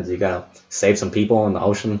happens, you gotta save some people in the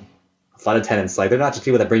ocean. Flight attendants, like, they're not just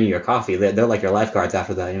people that bring you your coffee. They're like your lifeguards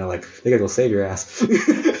after that. You know, like, they gotta go save your ass.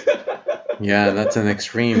 Yeah, that's an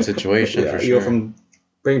extreme situation Yeah, for you sure. go from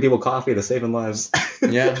bringing people coffee to saving lives.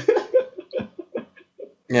 Yeah.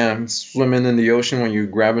 Yeah, swimming in the ocean when you're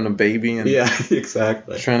grabbing a baby and Yeah,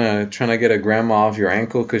 exactly. trying to get a grandma off your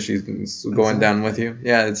ankle because she's going down with you.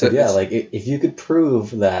 Yeah, But yeah, like, if you could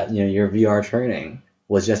prove that, you know, your VR training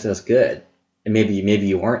was just as good, and maybe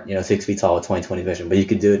you weren't, you know, 6 feet tall with 20/20 vision, but you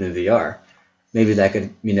could do it in VR. Maybe that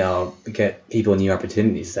could, you know, get people new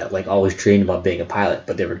opportunities that like always dreamed about being a pilot,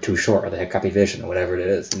 but they were too short or they had crappy vision or whatever it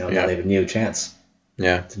is. You know, now they have a new chance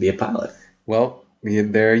Yeah. to be a pilot. Well,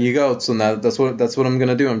 there you go. So now that's what I'm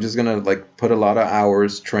gonna do. I'm just gonna like put a lot of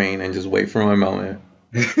hours, train, and just wait for my moment.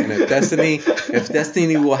 And if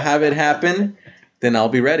Destiny will have it happen, then I'll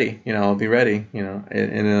be ready. You know, I'll be ready. You know,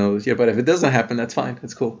 and yeah. But if it doesn't happen, that's fine.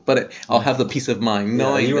 That's cool. But I'll have the peace of mind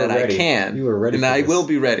knowing you were that ready. I can. You were ready and for I this. will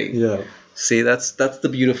be ready. Yeah. See, that's the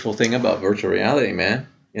beautiful thing about virtual reality, man.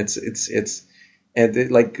 It's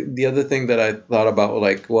and like the other thing that I thought about,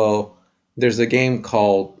 like, well, there's a game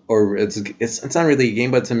called, or it's not really a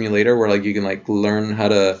game, but a simulator where like you can like learn how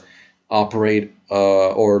to operate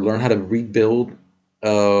or learn how to rebuild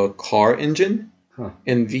a car engine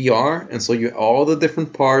in VR, and so you all the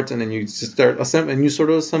different parts, and then you just start assembling, and you sort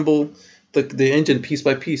of assemble the engine piece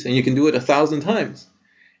by piece, and you can do it 1,000 times.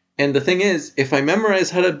 And the thing is, if I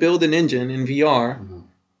memorize how to build an engine in VR,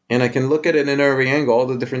 and I can look at it in every angle, all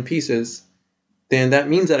the different pieces, then that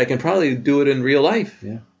means that I can probably do it in real life.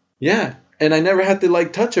 Yeah. Yeah. And I never had to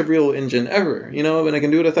like touch a real engine ever, you know, and I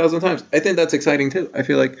can do it 1,000 times. I think that's exciting too. I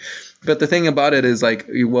feel like, but the thing about it is like,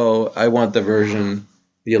 well, I want the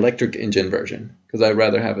electric engine version, because I'd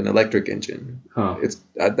rather have an electric engine. Huh.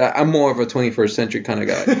 I'm more of a 21st century kind of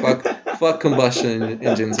guy. Fuck combustion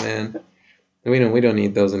engines, man. We don't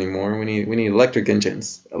need those anymore. We need electric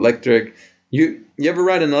engines. Electric. You ever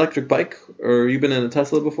ride an electric bike, or you been in a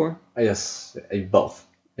Tesla before? Yes, both.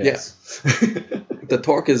 Yes. The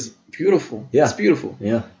torque is beautiful. Yeah. It's beautiful.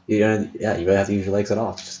 Yeah. You really have to use your legs at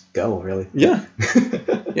all. Just go, really. Yeah.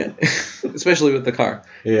 Yeah. Especially with the car.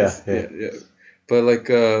 Yeah. But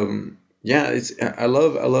like, I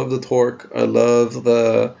love the torque. I love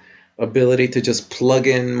the ability to just plug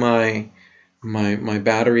in my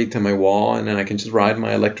battery to my wall, and then I can just ride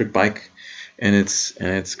my electric bike. And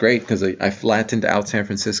it's great because I flattened out San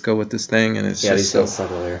Francisco with this thing, and it's just so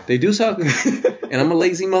suck over there. They do suck, and I'm a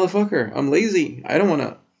lazy motherfucker. I'm lazy. I don't want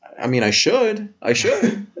to. I mean, I should,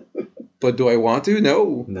 but do I want to?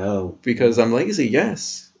 No, because I'm lazy.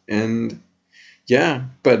 Yes, and yeah,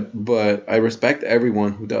 but I respect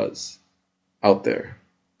everyone who does out there.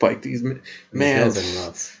 Like these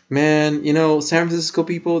man, you know, San Francisco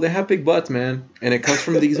people, they have big butts, man, and it comes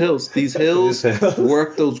from these hills. These hills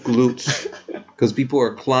work those glutes, because people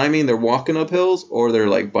are climbing, they're walking up hills, or they're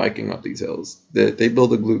like biking up these hills. They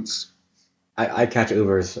build the glutes. I catch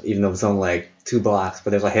Ubers, even though it's only like 2 blocks,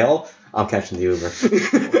 but there's a hill, I'm catching the Uber.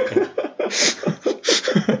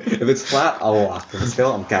 If it's flat, I'll walk. If it's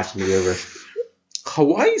hill, I'm catching the Uber.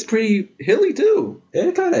 Hawaii's pretty hilly too.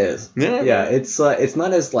 It kind of is. Yeah. Yeah, it's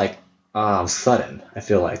not as like sudden. I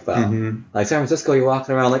feel like though. Mhm. Like San Francisco, you're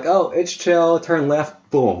walking around like, oh, it's chill. Turn left,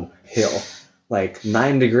 boom, hill, like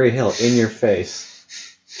 9-degree hill in your face,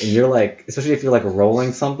 and you're like, especially if you're like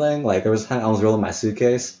rolling something. Like there was time I was rolling my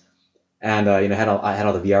suitcase, and I had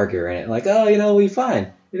all the VR gear in it. Like, oh, we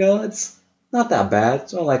fine. It's not that bad.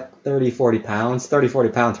 It's only like 30, 40 pounds. 30, 40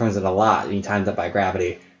 pounds turns into a lot. And you times that by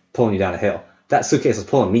gravity, pulling you down a hill. That suitcase was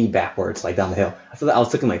pulling me backwards, like down the hill. I feel like I was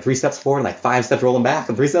taking like 3 steps forward and like 5 steps rolling back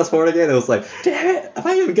and 3 steps forward again. It was like, damn it, am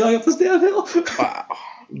I even going up this damn hill? Wow.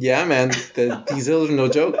 Yeah, man. These hills are no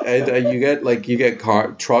joke. You get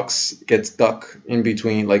trucks get stuck in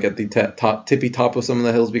between, like at the tippy top of some of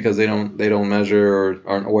the hills because they don't measure or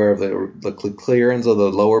aren't aware of the clearance of the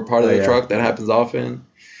lower part of the truck. That happens often.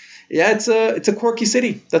 Yeah, it's a quirky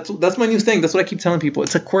city. That's my new thing. That's what I keep telling people.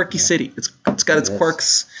 It's a quirky city. It's got its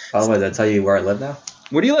quirks. By the way, did I tell you where I live now?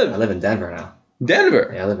 Where do you live? I live in Denver now.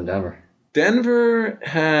 Denver. Yeah, I live in Denver. Denver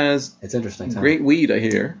has it's interesting. Great weed, I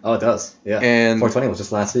hear. Oh, it does. Yeah. And 420 was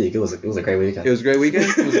just last week. It was a great weekend. It was a great weekend.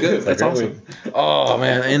 It was good. That's awesome. Oh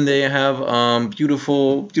man, and they have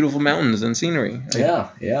beautiful mountains and scenery. Yeah.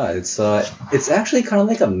 It's actually kind of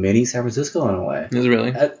like a mini San Francisco in a way. Is it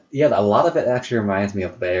really? A lot of it actually reminds me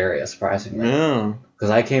of the Bay Area, surprisingly. Yeah. Because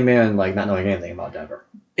I came in like not knowing anything about Denver.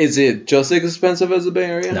 Is it just as expensive as the Bay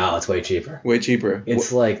Area? No, it's way cheaper. Way cheaper.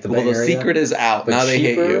 It's like the Bay Area. Well, the secret is out. Now they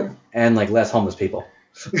hate you. And like less homeless people.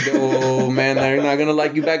 Oh man, they're not gonna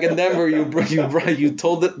like you back in Denver. You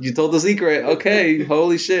told the secret. Okay,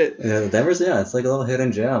 holy shit. Yeah, Denver's it's like a little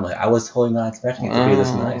hidden gem. Like I was totally not expecting it to be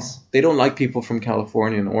this nice. They don't like people from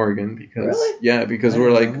California and Oregon because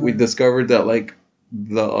really? we discovered that like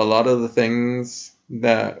a lot of the things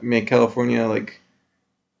that make California like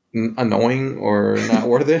annoying or not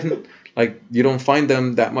worth it. Like you don't find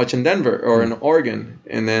them that much in Denver or in Oregon,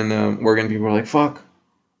 and then Oregon people are like, "Fuck,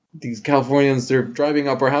 these Californians, they're driving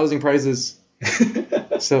up our housing prices,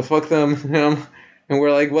 so fuck them." And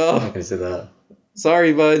we're like, "Well, I can see that.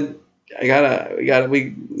 Sorry, bud.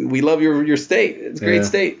 We love your state. It's a great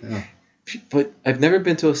state, but I've never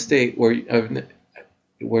been to a state where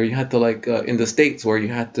you had to like in the States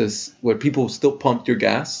where people still pumped your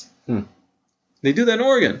gas." They do that in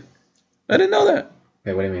Oregon. I didn't know that.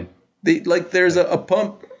 Wait, what do you mean? There's a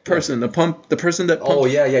pump person, the person that pumps. Oh,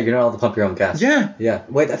 yeah, you're not allowed to pump your own gas. Yeah. Yeah.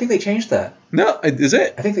 Wait, I think they changed that. No, is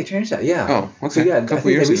it? I think they changed that, yeah. Oh, okay. So, yeah, I think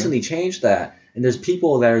they recently changed that. And there's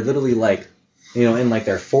people that are literally like, in like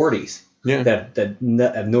their 40s. Yeah. That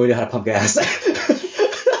have no idea how to pump gas.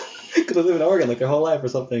 Because they live in Oregon like their whole life or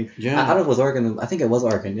something. Yeah. I don't know if it was Oregon. I think it was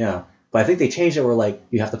Oregon, yeah. But I think they changed it where like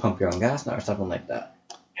you have to pump your own gas now or something like that.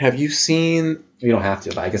 Have you seen... You don't have to,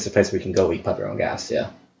 but I guess the place where you can go where you pump your own gas, yeah.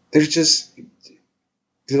 There's just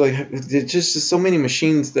so many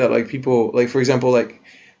machines that like people, like for example, like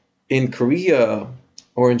in Korea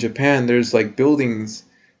or in Japan, there's like buildings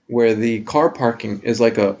where the car parking is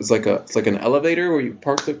like an elevator where you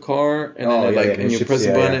park the car and then you press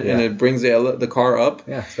the button and it brings the car up.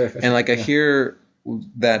 Yeah, it's very efficient. And like I hear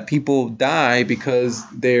that people die because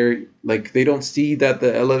they don't see that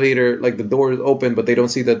the elevator, like the door is open, but they don't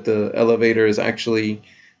see that the elevator is actually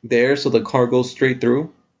there, so the car goes straight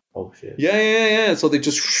through. Oh shit. Yeah. So they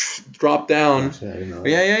just drop down. Oh, shit, I didn't know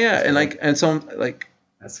Yeah. And so like.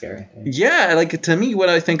 That's scary. Yeah, like to me, what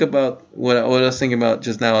I think about what I was thinking about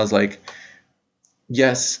just now is like,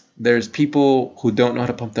 yes, there's people who don't know how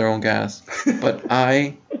to pump their own gas, but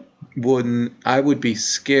I would be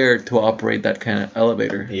scared to operate that kind of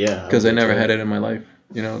elevator. Yeah. Because I never had it in my life.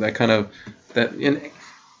 And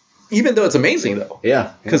even though it's amazing though.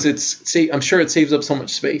 Yeah. Because I'm sure it saves up so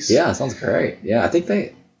much space. Yeah, it sounds great. Yeah, I think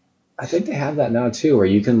they have that now too, where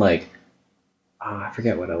you can like, I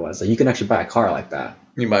forget what it was. Like you can actually buy a car like that.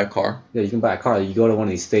 You buy a car? Yeah, you can buy a car. You go to one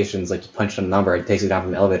of these stations, like you punch in a number, it takes you down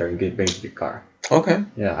from the elevator and brings you to your car. Okay.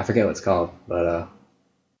 Yeah, I forget what it's called, but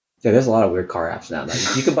there's a lot of weird car apps now.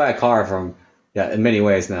 You can buy a car from in many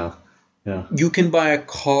ways now. Yeah. You can buy a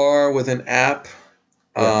car with an app.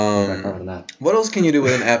 What else can you do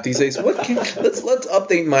with an app these days? Let's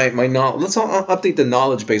update my knowledge. Let's update the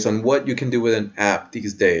knowledge base on what you can do with an app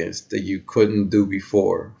these days that you couldn't do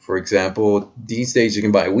before. For example, these days you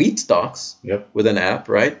can buy wheat stocks with an app,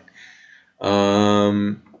 right?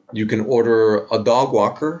 You can order a dog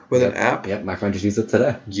walker with an app. Yep, my friend just used it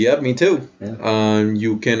today. Yep, me too. Yeah.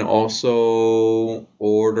 You can also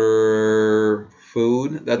order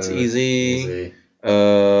food. That's easy.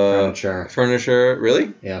 Furniture.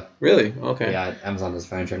 Really? Yeah. Really? Okay. Yeah, Amazon does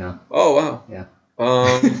furniture now. Oh, wow. Yeah.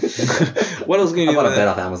 What else can you do? I bought a bed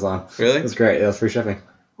off Amazon. Really? It was great. It was free shipping.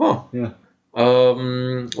 Oh. Yeah.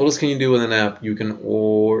 What else can you do with an app? You can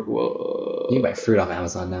order You can buy fruit off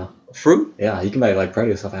Amazon now. fruit. Yeah, you can buy like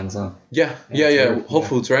produce off Amazon. Yeah. Fruit, Whole yeah.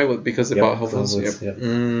 Foods, right? Because they Yep, bought Whole Whole Foods. Foods, Yep.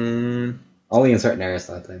 yep. Only in certain areas,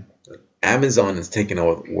 I think. Amazon is taking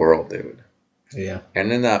over the world, dude, Yeah.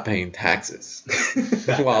 and they're not paying taxes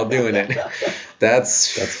while doing it.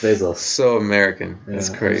 That's Bezos. so American. That's Yeah, I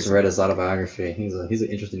just crazy. read his autobiography. He's an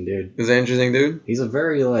interesting dude. Is that interesting, dude? He's a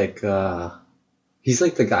very he's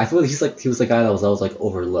like the guy. I feel like he was the guy that was always like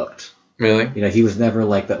overlooked. Really? You know, he was never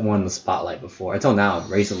like that one in the spotlight before. Until now,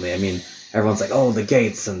 recently. I mean, everyone's like, oh, the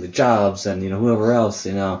Gates and the Jobs and whoever else.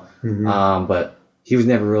 Mm-hmm. But he was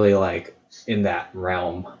never really like in that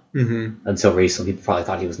realm Mm-hmm. until recently. People probably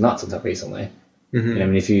thought he was nuts until recently. Mm-hmm. And I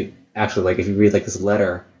mean, if you read like this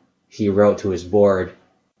letter he wrote to his board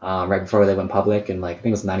right before they went public, in like I think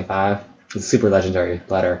it was '95. It's a super legendary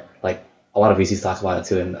letter. Like a lot of VCs talk about it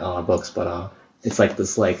too in books, but it's like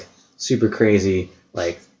this like super crazy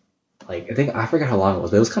like I think I forgot how long it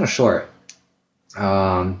was, but it was kind of short.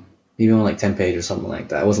 Maybe only like 10 pages or something like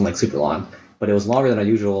that. It wasn't like super long, but it was longer than our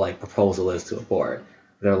usual like proposal is to a board.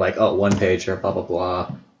 They're like, oh, 1 pager, blah blah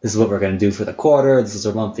blah. This is what we're gonna do for the quarter. This is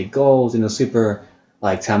our monthly goals. Super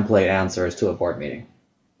like template answers to a board meeting.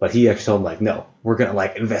 But he actually told him like, no, we're gonna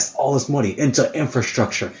like invest all this money into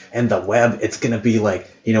infrastructure and the web. It's gonna be like,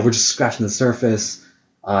 we're just scratching the surface.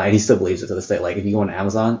 And he still believes it to this day. Like if you go on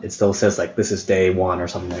Amazon, it still says like this is day 1 or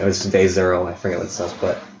something. Or this is day 0. I forget what it says,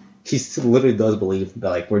 but he still literally does believe that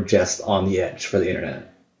like we're just on the edge for the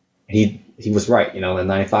internet. And he was right. In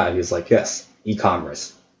 '95, he was like, yes,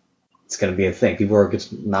 e-commerce. It's gonna be a thing. People are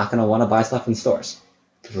just not gonna want to buy stuff in stores.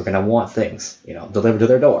 People are gonna want things, delivered to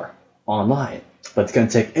their door online. But it's gonna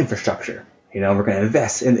take infrastructure. We're gonna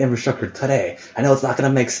invest in infrastructure today. I know it's not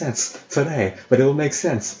gonna make sense today, but it will make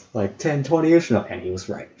sense like 10, 20 years from now. And he was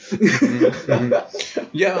right. Mm-hmm.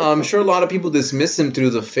 Yeah, I'm sure a lot of people dismiss him through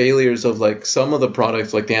the failures of like some of the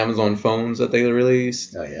products, like the Amazon phones that they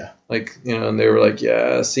released. Oh yeah. Like and they were like,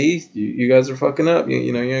 yeah, see, you guys are fucking up.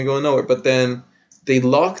 You ain't going nowhere. But then they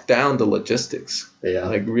locked down the logistics. Yeah.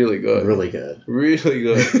 Like really good. Really good. Really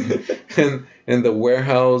good. and the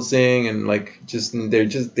warehousing and like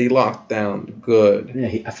they locked down good.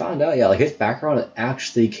 Yeah, I found out. Yeah, like his background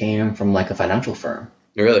actually came from like a financial firm.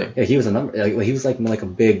 Really? Yeah, he was he was like a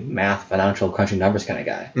big math, financial, crunching numbers kind of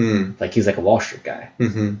guy. Mm. Like he was like a Wall Street guy.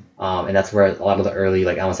 Mm-hmm. And that's where a lot of the early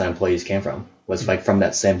like Amazon employees came from. Was like from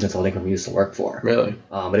that same consulting firm he used to work for. Really?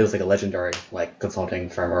 But it was like a legendary like consulting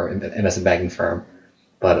firm or investment banking firm.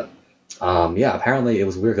 But yeah, apparently it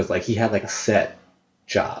was weird because like he had like a set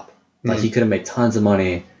job. Like he could have made tons of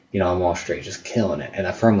money, on Wall Street, just killing it. And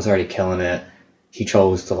that firm was already killing it. He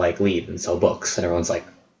chose to like leave and sell books, and everyone's like,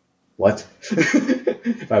 "What?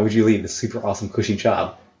 Why would you leave this super awesome cushy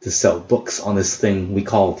job to sell books on this thing we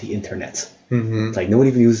call the internet?" Mm-hmm. It's like no one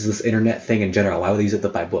even uses this internet thing in general. Why would they use it to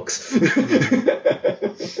buy books?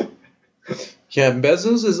 Yeah,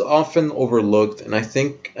 Bezos is often overlooked, and I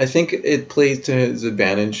think it plays to his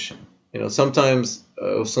advantage. Sometimes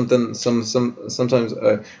sometimes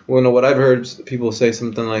what I've heard people say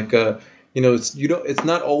something like it's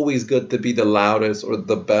not always good to be the loudest or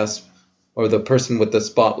the best or the person with the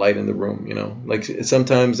spotlight in the room. Like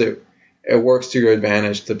sometimes it works to your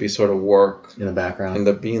advantage to be sort of work in the background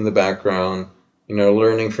and be in the background.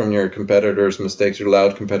 Learning from your competitors' mistakes, your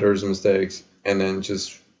loud competitors' mistakes, and then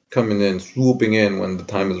just coming in, swooping in when the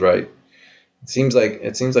time is right. It seems like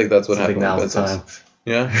that's what happened. Now's the time.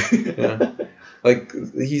 Yeah. Like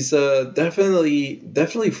he's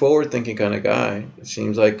definitely forward thinking kind of guy. It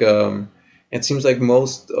seems like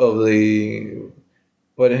most of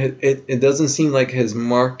but it doesn't seem like his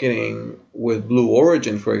marketing with Blue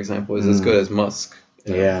Origin, for example, is as good as Musk.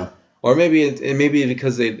 Yeah. Or maybe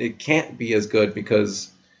because it can't be as good because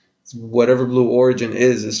whatever Blue Origin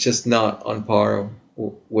is, it's just not on par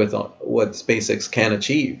with what SpaceX can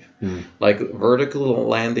achieve. Like vertical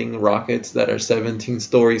landing rockets that are 17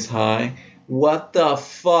 stories high. What the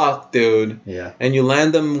fuck, dude? Yeah. And you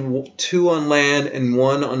land them 2 on land and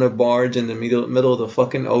 1 on a barge in the middle of the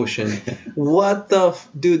fucking ocean. What the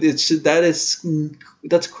dude?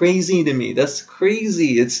 That's crazy to me. That's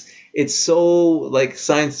crazy. It's so like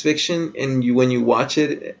science fiction, and when you watch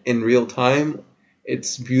it in real time,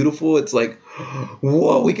 it's beautiful. It's like,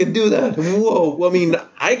 whoa, we can do that. Whoa. I mean,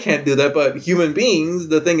 I can't do that, but human beings,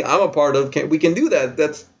 the thing I'm a part of, we can do that.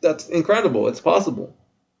 That's incredible. It's possible.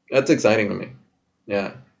 That's exciting to me.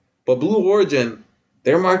 Yeah. But Blue Origin,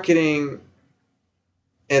 their marketing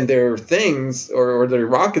and their things or their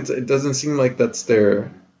rockets, it doesn't seem like that's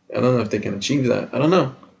their... I don't know if they can achieve that. I don't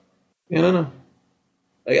know. Yeah, I don't know.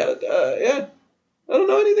 I don't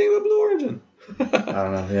know anything about Blue Origin. I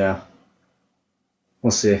don't know, yeah.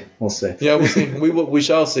 We'll see. We'll see. Yeah, we'll see. We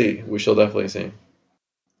shall see. We shall definitely see.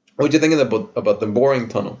 What do you think about the boring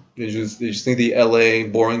tunnel? Did you see the LA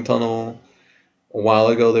boring tunnel a while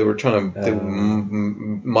ago? They were trying to.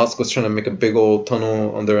 Musk was trying to make a big old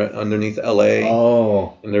tunnel underneath LA.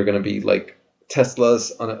 Oh. And they're gonna be like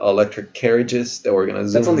Teslas on electric carriages that were gonna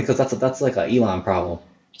zoom. That's only because that's like an Elon problem.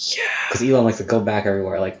 Yeah. Because Elon likes to go back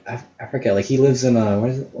everywhere. Like I forget. Like he lives in what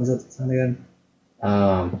is it again?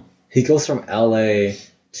 He goes from LA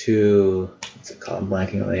to what's it called? I'm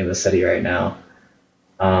blanking on the name of the city right now.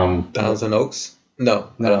 Thousand Oaks? No,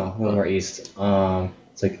 a little more east.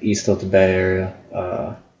 It's like east of the Bay Area.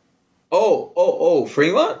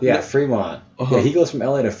 Fremont? Yeah, No. Fremont. Uh-huh. Yeah, he goes from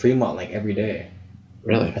LA to Fremont like every day.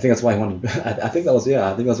 Really? I think that's why he wanted. I think that's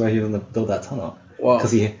why he wanted to build that tunnel. Wow.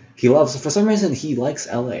 Because he loves, for some reason he likes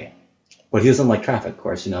LA, but he doesn't like traffic, of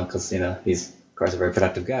course, because he's of course a very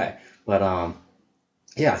productive guy. But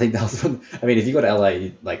yeah, I think that was. I mean, if you go to LA,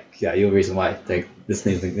 you have a reason why this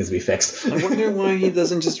needs to be fixed. I wonder why he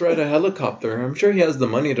doesn't just ride a helicopter. I'm sure he has the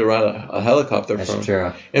money to ride a helicopter. That's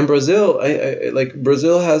true. In Brazil,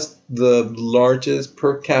 Brazil has the largest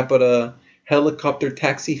per capita helicopter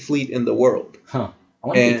taxi fleet in the world. Huh. I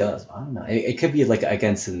wonder if he does. I don't know. It could be like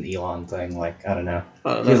against an Elon thing. Like I don't know.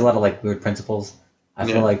 He has a lot of like weird principles. I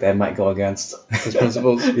feel like that might go against his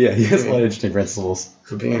principles. Yeah, he has a lot of interesting principles.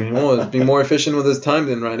 Be more efficient with his time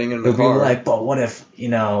than riding in the car. He'll be like, but what if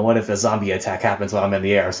a zombie attack happens while I'm in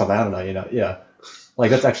the air or something? I don't know. Yeah. Like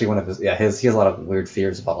that's actually one of his. Yeah, he has a lot of weird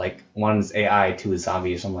fears about like one's AI, two is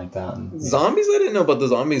zombie or something like that. And, zombies? I didn't know about the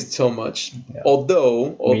zombies so much. Yeah.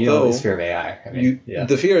 Although his fear of AI.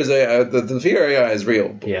 The fear is AI. The fear of AI is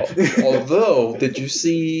real. Yeah. Although, did you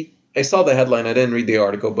see? I saw the headline. I didn't read the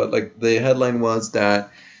article, but like the headline was that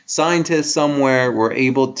scientists somewhere were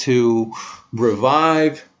able to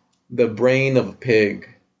revive the brain of a pig.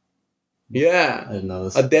 Yeah, I didn't know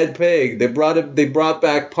this. A dead pig. They brought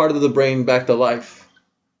back part of the brain back to life.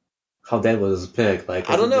 How dead was the pig? Like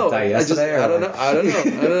I don't know. I don't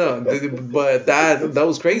know. But that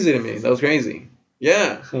was crazy to me. That was crazy.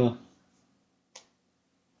 Yeah. Huh.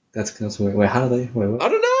 That's weird. Wait, how do they? Wait, I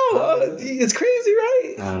don't know. It's crazy,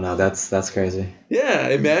 right? I don't know. That's crazy. Yeah,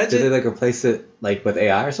 imagine. Did they like replace it like with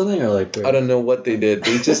AI or something, or like? I don't know what they did.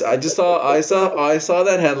 I saw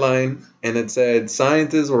that headline and it said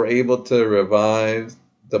scientists were able to revive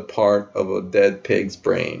the part of a dead pig's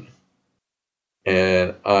brain,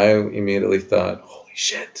 and I immediately thought, holy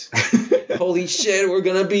shit, we're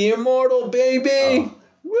gonna be immortal, baby. Oh.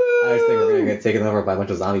 I was thinking we're gonna get taken over by a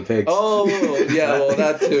bunch of zombie pigs. Oh, yeah, well,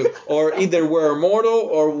 that too. Or either we're immortal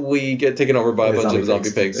or we get taken over by a bunch of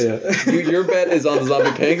zombie pigs. Yeah. Your bet is on the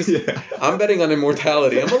zombie pigs. Yeah. I'm betting on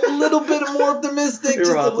immortality. I'm a little bit more optimistic. You're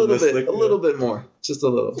just optimistic, a little bit more. Just a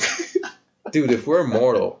little. Dude, if we're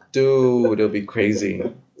immortal, it'll be crazy.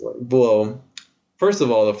 Well, first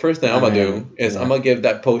of all, the first thing I'm gonna do is I'm gonna give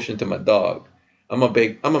that potion to my dog. I'm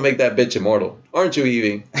gonna make that bitch immortal. Aren't you,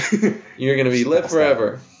 Evie? You're gonna be live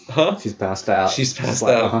forever. Huh? She's passed out. She's passed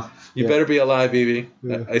out. You better be alive, Evie.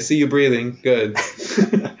 Yeah. I see you breathing. Good.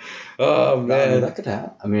 Oh, man. That could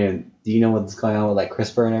happen. I mean, do you know what's going on with like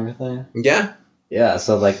CRISPR and everything? Yeah. Yeah,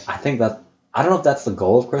 so like I think that I don't know if that's the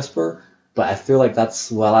goal of CRISPR, but I feel like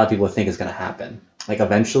that's what a lot of people think is gonna happen. Like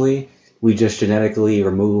eventually we just genetically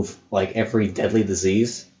remove like every deadly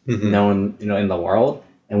disease known, in the world,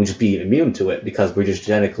 and we just be immune to it because we're just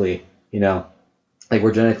genetically,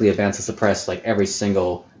 we're genetically advanced to suppress like every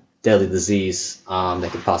single deadly disease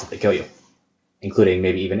that could possibly kill you, including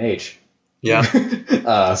maybe even age. Yeah.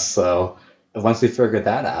 So once we figure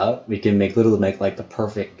that out, we can make like the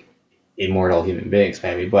perfect immortal human beings,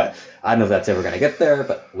 maybe. But I don't know if that's ever gonna get there.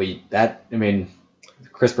 But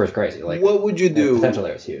CRISPR is crazy. Like, what would you do? The potential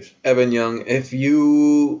there is huge. Evan Young, if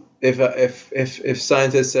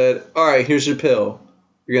scientists said, "All right, here's your pill.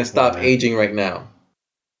 You're gonna stop aging right now,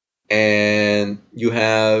 and you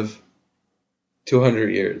have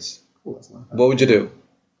 200 years." What would you do?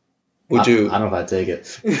 Would you? I don't know if I'd take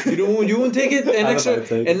it. You wouldn't take it? An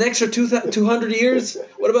extra 200 years?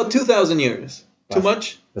 What about 2,000 years? Too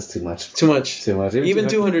much? That's too much. Too much. Even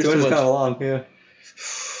 200 is too much. Kind of long. Yeah.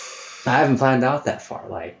 I haven't planned out that far.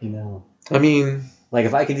 Like, I mean, like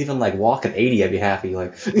if I could even like walk at 80, I'd be happy.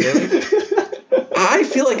 Like, really? I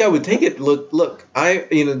feel like I would take it. Look.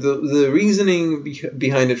 The reasoning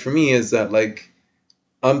behind it for me is that like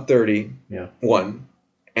I'm 31. Yeah.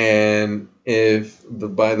 And if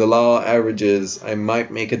by the law of averages, I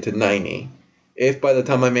might make it to 90. If by the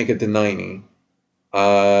time I make it to 90,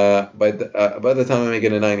 by the time I make it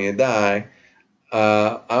to 90 and die,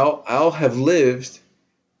 I'll have lived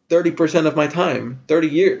 30% of my time, 30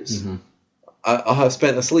 years. Mm-hmm. I'll have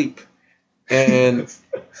spent asleep. And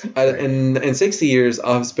in 60 years,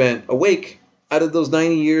 I've spent awake out of those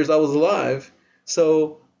 90 years I was alive.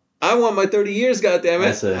 So I want my 30 years,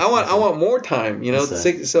 goddammit. I want more time, you know.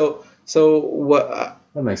 So what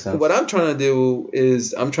that makes sense. What I'm trying to do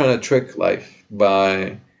is I'm trying to trick life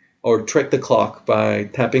or trick the clock by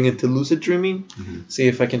tapping into lucid dreaming. Mm-hmm. See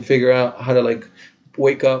if I can figure out how to like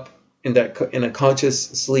wake up in a conscious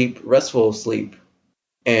sleep, restful sleep,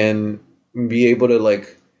 and be able to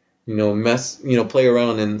like, you know, play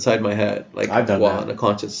around inside my head like I've done while that. in a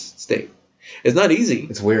conscious state. It's not easy.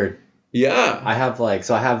 It's weird. Yeah. I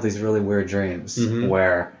have these really weird dreams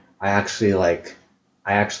where my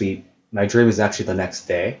dream is actually the next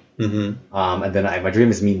day. Mm-hmm. And then my dream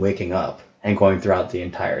is me waking up and going throughout the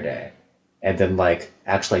entire day. And then like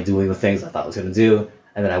actually doing the things I thought I was going to do.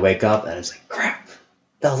 And then I wake up and it's like, crap,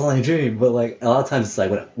 that was only a dream. But like a lot of times it's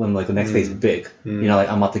like when like the next day's big, you know, like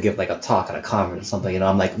I'm about to give like a talk at a conference or something, you know,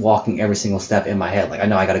 I'm like walking every single step in my head. Like I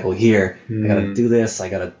know I got to go here. I got to do this. I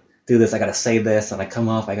got to do this. I got to say this. And I come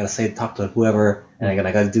up, I got to talk to whoever. And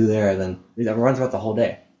I got to do there. And then it runs throughout the whole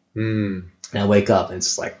day. And I wake up and it's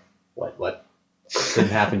just like, what? Didn't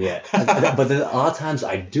happen yet. But then a lot of times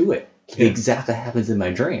I do it. It exactly happens in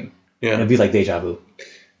my dream. Yeah. It'd be like deja vu.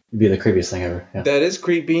 It'd be the creepiest thing ever. Yeah. That is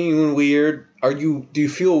creepy and weird. Do you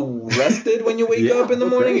feel rested when you wake up in the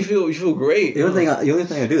morning? Great. You feel great. The only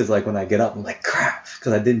thing I do is like when I get up, I'm like, crap,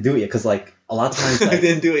 because I didn't do it yet. Because like a lot of times, like, I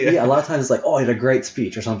didn't do it yet. Yeah, a lot of times it's like, oh, I did a great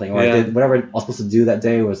speech or something, or I did whatever I was supposed to do that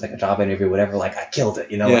day was like a job interview, whatever. Like I killed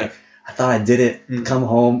it, you know. Like I thought I did it. Come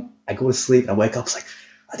home, I go to sleep, and I wake up. It's like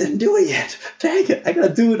I didn't do it yet. Dang it, I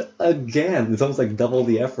gotta do it again. It's almost like double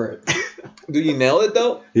the effort. Do you nail it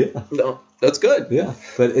though? Yeah. No, that's good. Yeah,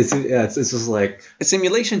 but it's just like it's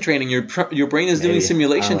simulation training. Your brain is doing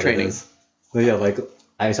simulation training. But yeah, like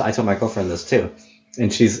I told my girlfriend this too,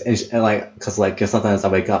 and she's like, cause like sometimes I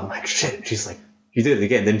wake up, I'm like shit. And she's like, you did it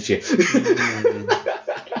again, didn't you?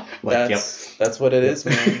 Like, that's what it is,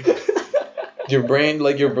 man. Your brain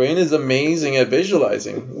is amazing at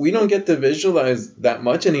visualizing. We don't get to visualize that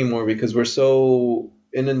much anymore because we're so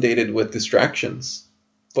inundated with distractions.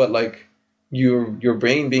 But like your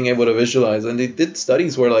brain being able to visualize, and they did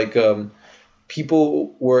studies where like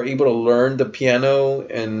people were able to learn the piano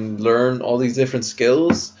and learn all these different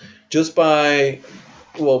skills just by,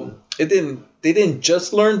 well, they didn't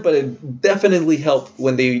just learn, but it definitely helped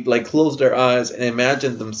when they like closed their eyes and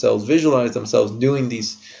imagined themselves, visualized themselves doing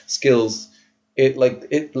these skills.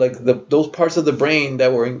 Those parts of the brain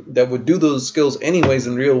that would do those skills anyways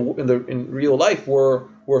in real life were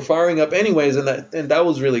firing up anyways, and that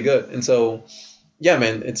was really good. And so, yeah,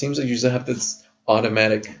 man, it seems like you just have this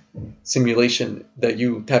automatic simulation that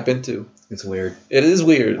you tap into. It's weird. It is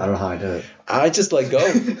weird. I don't know how I do it. I just let go.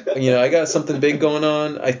 You know, I got something big going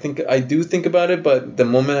on. I do think about it, but the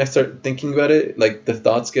moment I start thinking about it, like the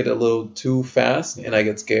thoughts get a little too fast, and I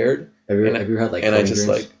get scared. Have you ever had like? And coding I just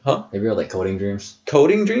dreams? like, huh? Have you ever had like coding dreams?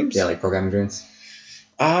 Coding dreams? Yeah, like programming dreams.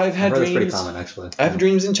 I've had dreams. That's pretty common, actually. I have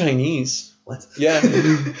dreams in Chinese. What? Yeah.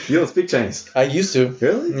 You don't speak Chinese? I used to.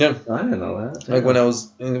 Really? Yeah. I didn't know that. Like when I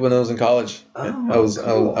was in college.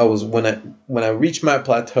 Oh, I was when I reached my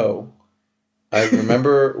plateau. I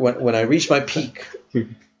remember when I reached my peak,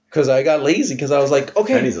 because I got lazy because I was like,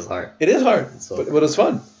 okay, Chinese is hard. It is hard, but it was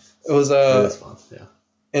fun. It was it is fun, yeah.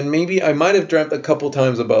 And maybe I might have dreamt a couple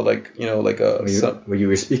times about like, you know, like were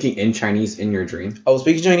you speaking in Chinese in your dream? I was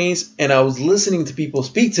speaking Chinese and I was listening to people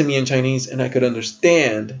speak to me in Chinese, and I could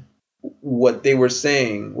understand what they were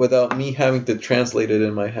saying without me having to translate it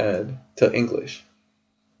in my head to English.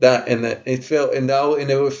 It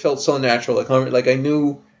felt so natural. Like I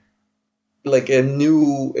knew. Like I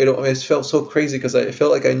knew it felt so crazy because I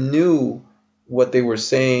felt like I knew what they were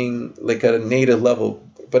saying like at a native level,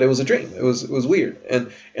 but it was a dream. It was weird,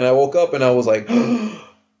 and I woke up and I was like,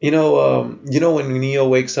 you know when Neo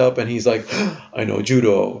wakes up and he's like, I know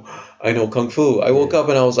judo, I know kung fu. I woke up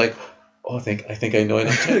and I was like, oh, I think I know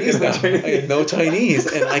enough Chinese now. I know Chinese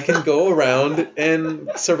and I can go around and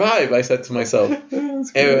survive. I said to myself,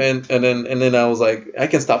 and then I was like, I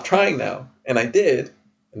can stop trying now, and I did.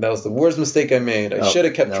 And that was the worst mistake I made. I should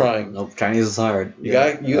have kept trying. Nope, Chinese is hard. You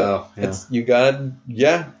got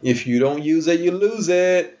if you don't use it, you lose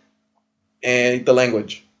it. And the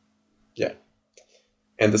language. Yeah.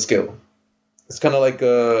 And the skill. It's kind of like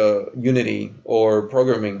Unity or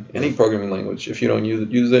programming, any programming language. If you don't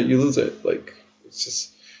use it, you lose it. Like, it's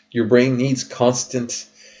just, your brain needs constant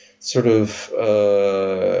sort of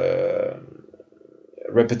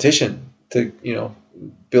repetition to, you know,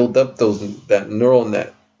 build up that neural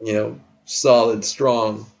net. You know, solid,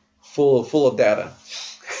 strong, full of data.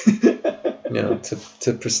 You know,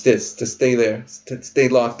 to persist, to stay there, to stay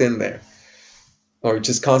locked in there. or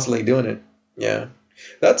just constantly doing it. Yeah,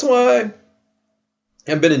 that's why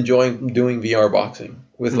I've been enjoying doing VR boxing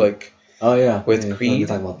with like Oh yeah, with yeah, Creed. We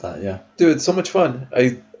talk about that. Yeah. Dude, it's so much fun.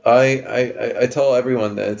 I tell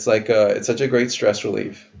everyone that it's like it's such a great stress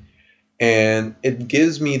relief, and it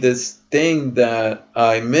gives me this thing that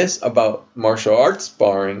I miss about martial arts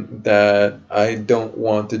sparring that I don't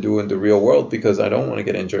want to do in the real world because I don't want to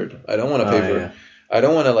get injured. I don't want to pay for. Yeah. I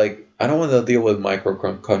don't want to I don't want to deal with micro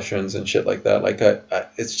concussions and shit like that. Like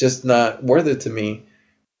it's just not worth it to me.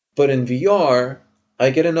 But in VR,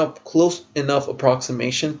 I get close enough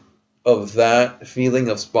approximation of that feeling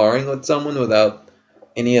of sparring with someone without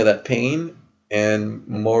any of that pain and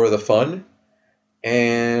more of the fun.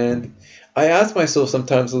 And I ask myself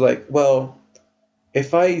sometimes, like, well,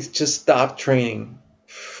 if I just stopped training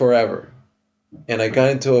forever and I got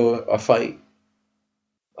into a fight,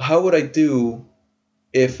 how would I do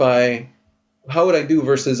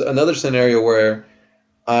versus another scenario where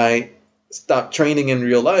I stopped training in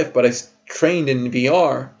real life, but I trained in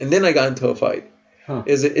VR and then I got into a fight? Huh.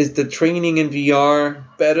 Is the training in VR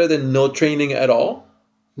better than no training at all?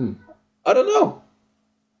 I don't know.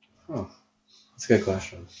 Oh, that's a good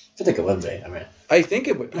question. I think it would be. I mean, I think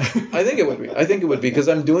it would. I think it would be because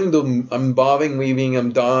I'm bobbing, weaving,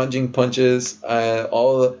 I'm dodging punches. A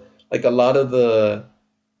lot of the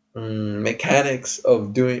mechanics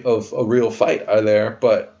of a real fight are there,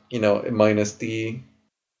 but minus the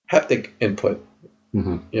haptic input.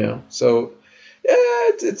 mm-hmm. So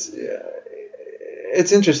yeah,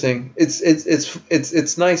 it's interesting.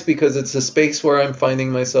 It's nice because it's a space where I'm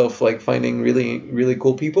finding myself like finding really really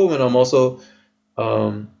cool people, and I'm also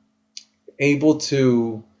able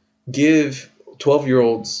to give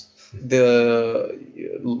 12-year-olds the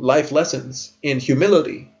life lessons in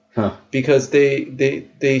humility, because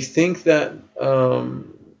they think that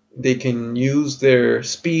they can use their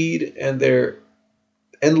speed and their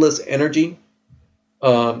endless energy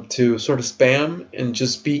to sort of spam and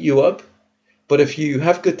just beat you up. But if you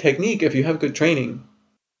have good technique, if you have good training,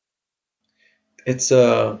 it's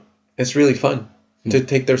really fun to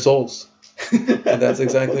take their souls. And that's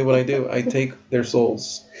exactly what I do. I take their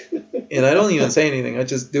souls. And I don't even say anything. I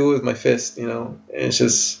just do it with my fist, And it's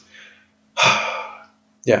just,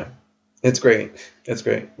 yeah, it's great. It's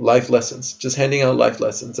great. Life lessons. Just handing out life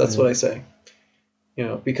lessons. That's what I say.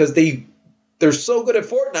 Because they're so good at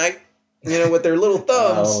Fortnite, with their little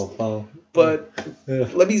thumbs. But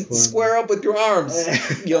let me square up with your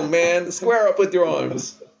arms, young man. Square up with your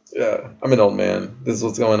arms. Yeah, I'm an old man. This is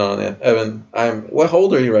what's going on, Evan. How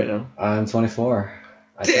old are you right now? I'm 24.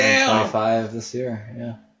 I turned 25 this year.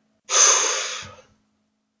 Yeah.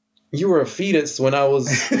 You were a fetus when I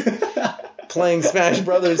was playing Smash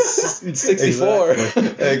Brothers 64.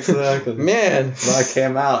 Exactly. Man. When I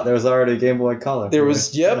came out, there was already Game Boy Color. There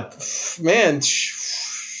was, man.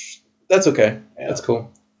 That's okay. Yeah. That's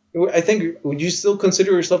cool. I think, would you still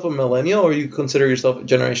consider yourself a millennial, or you consider yourself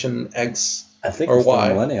Generation X? I think or I'm Y?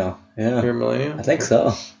 A millennial. Yeah. You're a millennial? I think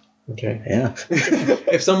so. Okay. Yeah.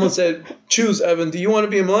 If someone said, choose, Evan, do you want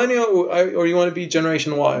to be a millennial or you want to be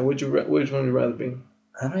Generation Y? Which one would you rather be?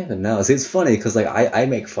 I don't even know. See, it's funny because I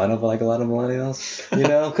make fun of like a lot of millennials,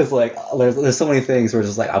 because like there's so many things where it's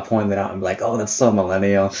just like I point it out and be like, oh, that's so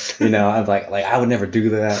millennial, I'm like I would never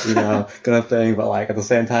do that, kind of thing. But like at the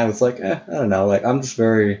same time, it's like I don't know. Like I'm just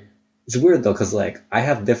very. It's weird though because like I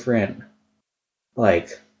have different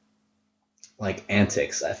like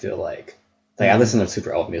antics. I feel like I listen to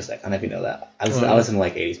super old music. I don't know if you know that. I listen to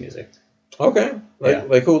like 80s music. Okay.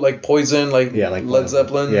 Like who? Like Poison? Like Led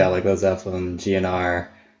Zeppelin? Yeah, like Led Zeppelin, GNR,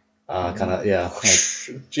 kind of, yeah. Like,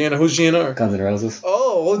 GNR, who's GNR? Guns N' Roses.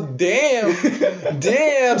 Oh, damn.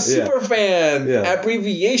 Damn, super fan. Yeah.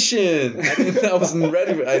 Abbreviation. I think I wasn't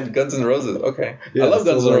ready for Guns N' Roses. Okay. Yeah, I love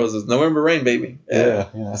Guns N' Roses. November Rain, baby. Yeah.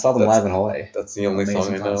 I saw them live in Hawaii. That's the only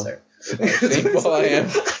song I know. Concert. Well, I am.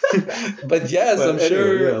 But yes,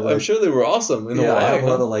 I'm sure they were awesome in Hawaii. I have a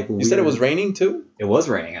lot of like You said it was raining too? It was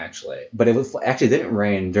raining actually, but it didn't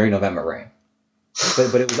rain during November rain.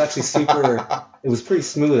 But it was actually super. It was pretty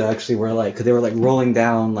smooth actually. Where because they were like rolling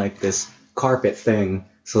down like this carpet thing,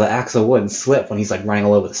 so that Axl wouldn't slip when he's like running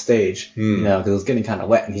all over the stage. Because it was getting kind of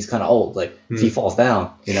wet and he's kind of old. Like if he falls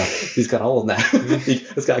down, he's kind of old now.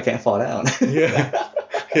 This guy can't fall down. Yeah.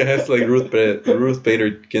 Yeah, it's like Ruth Bader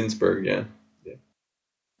Ginsburg, yeah.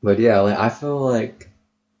 But yeah, like, I feel like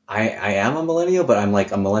I am a millennial, but I'm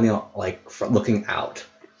like a millennial like looking out.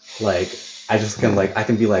 Like I just can I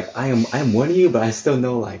can be like I am one of you, but I still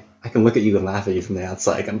know like I can look at you and laugh at you from the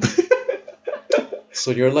outside.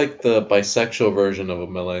 So you're like the bisexual version of a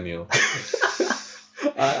millennial.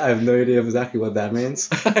 I have no idea exactly what that means.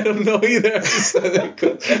 I don't know either. I just said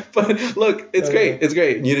it. But look, it's great. It's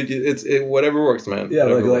great. Whatever works, man. Yeah,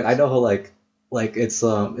 Whatever like works. I know how like it's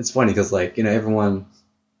funny because like everyone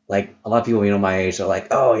like a lot of people my age are like,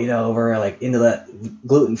 oh, we're like into that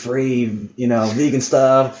gluten-free vegan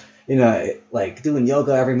stuff, like doing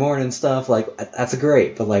yoga every morning and stuff. Like that's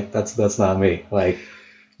great, but like that's not me. Like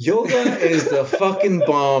Yoga is the fucking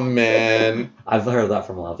bomb, man. I've heard that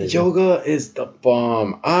from a lot of people. Yoga is the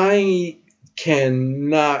bomb. I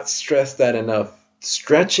cannot stress that enough.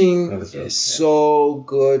 Stretching is so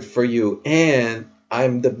good for you. And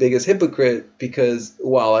I'm the biggest hypocrite because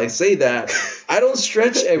while I say that, I don't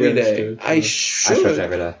stretch every day. I should. I stretch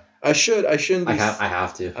every day. I should. I shouldn't be. I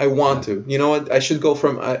have to. I want to. You know what? I should go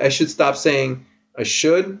from I should stop saying I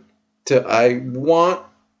should to I want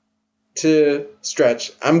to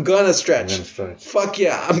stretch. I'm gonna stretch. Fuck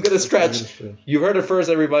yeah, I'm gonna stretch. You heard it first,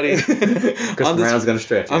 everybody. Chris Brown's gonna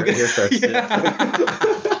stretch. I'm You're first.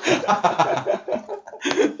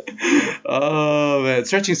 Oh man,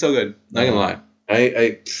 stretching's so good. Not gonna lie.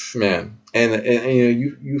 Man, and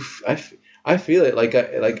I feel it. Like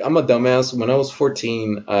I'm a dumbass. When I was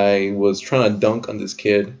 14, I was trying to dunk on this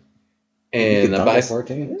kid, and by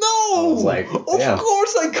 14. No, I was like, of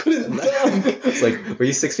course I couldn't dunk. It's like, were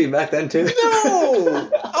you 6 feet back then too? No,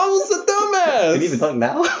 I was a dumbass. Can you even dunk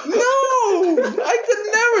now? No, I could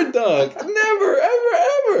never dunk. Never,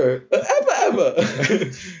 ever.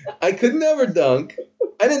 I could never dunk.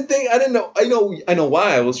 I didn't know. I know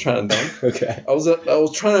why I was trying to dunk. Okay. I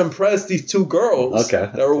was trying to impress these two girls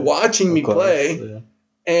that were watching me play,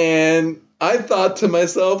 and I thought to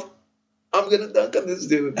myself, I'm gonna dunk on this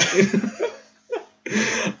dude.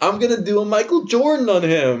 I'm gonna do a Michael Jordan on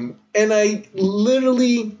him, and I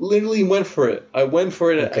literally went for it. I went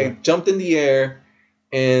for it. Okay. I jumped in the air,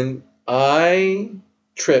 and I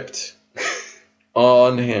tripped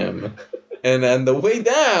on him, and on the way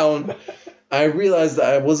down, I realized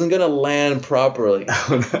that I wasn't gonna land properly.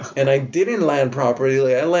 Oh, no. And I didn't land properly.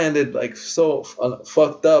 Like, I landed like so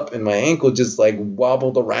fucked up, and my ankle just like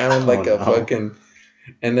wobbled around like a fucking.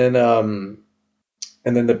 And then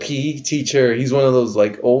the PE teacher, he's one of those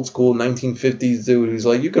like old school 1950s dude who's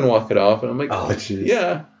like, you can walk it off, and I'm like, oh geez.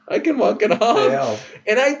 Yeah, I can walk it off. Damn.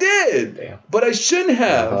 And I did. Damn. But I shouldn't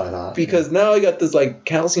have because now I got this like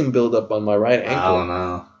calcium buildup on my right ankle. Oh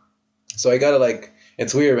no. So I gotta like.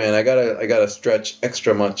 It's weird, man. I gotta stretch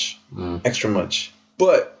extra much.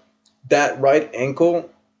 But that right ankle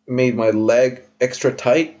made my leg extra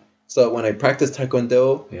tight. So when I practiced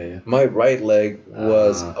Taekwondo, my right leg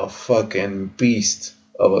was a fucking beast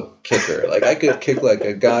of a kicker. Like I could kick like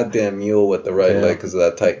a goddamn mule with the right leg because of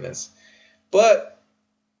that tightness. But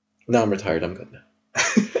now I'm retired. I'm good now.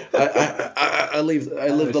 I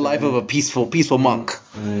live the life of a peaceful monk.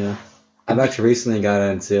 Yeah. I've actually recently got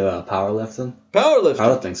into powerlifting.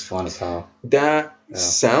 Powerlifting's fun as hell. That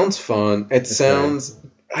sounds fun. It's sounds.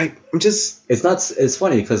 I'm just. It's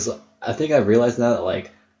funny because I think I've realized now that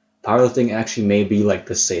like powerlifting actually may be like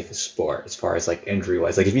the safest sport as far as like injury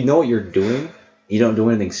wise. Like if you know what you're doing, you don't do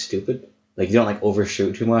anything stupid. Like you don't like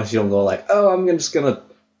overshoot too much. You don't go like, oh, I'm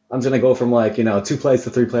gonna go from like 2 plates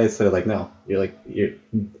to 3 plates to like no. You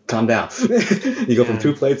calm down. You go from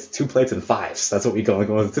 2 plates and 5s. That's what we going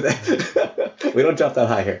with today. We don't jump that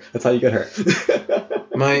high here. That's how you get hurt.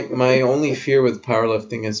 My only fear with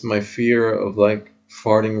powerlifting is my fear of like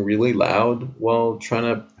farting really loud while trying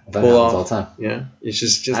to pull off all the time. Yeah, it's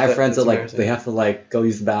just. I have friends that like they have to like go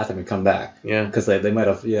use the bathroom and come back. Yeah, because they might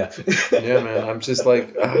have. Yeah. Yeah, man. I'm just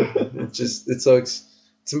like it's so.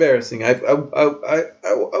 It's embarrassing. I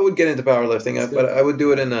would get into powerlifting, but I would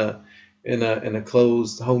do it in a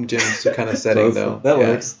closed home gym kind of setting though. That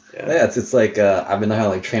works. Yeah, it's like I've been learning how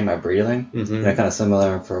to like train my breathing. Mm-hmm. Kind of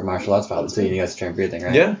similar for martial arts probably too. You guys train breathing,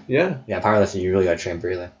 right? Yeah. Yeah, powerlifting you really got to train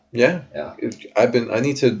breathing. Yeah. I'm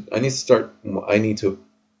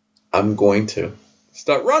going to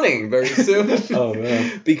start running very soon. Oh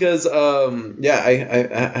man. Because I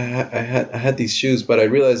had these shoes, but I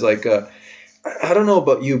realized like. I don't know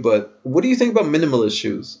about you, but what do you think about minimalist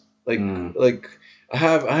shoes? Like I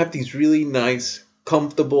have these really nice,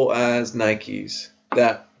 comfortable as Nikes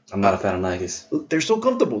that I'm not a fan of Nikes. They're so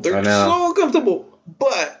comfortable. They're so comfortable.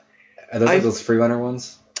 But are those like those free runner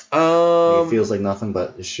ones? It feels like nothing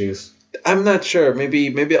but the shoes. I'm not sure.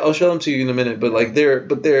 Maybe I'll show them to you in a minute. But like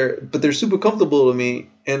they're super comfortable to me,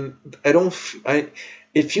 and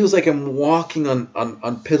it feels like I'm walking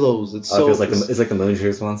on pillows. It's so. It feels like the moon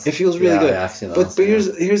shoes ones. It feels really good. Yeah, I've seen those, but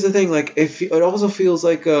here's the thing. Like it also feels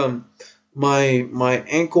like my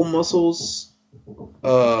ankle muscles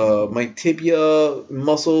my tibia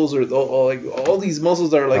muscles or all these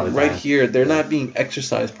muscles that are like right here, they're not being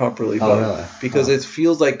exercised properly. Really? Because it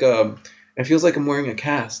feels like I'm wearing a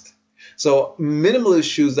cast. So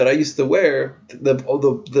minimalist shoes that I used to wear,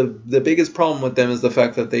 the biggest problem with them is the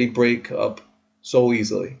fact that they break up so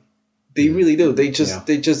easily. They really do. They just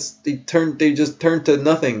turn to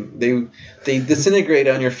nothing. They disintegrate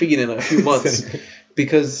on your feet in a few months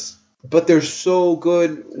but they're so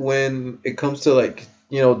good when it comes to like,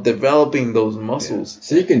 developing those muscles.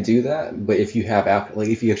 So you can do that, but if you have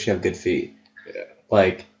if you actually have good feet,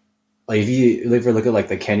 like if you ever look at like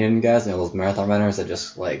the Kenyan guys, those marathon runners that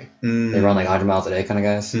just like they run like 100 miles a day kind of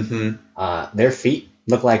guys, their feet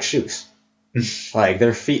look like shoes. Like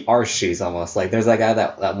their feet are shoes almost. Like there's that guy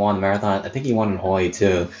that won the marathon. I think he won in Hawaii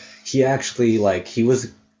too. He actually he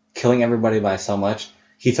was killing everybody by so much.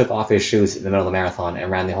 He took off his shoes in the middle of the marathon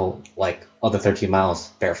and ran the whole other 13 miles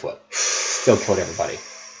barefoot. Still killed everybody.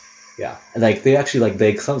 Yeah, and they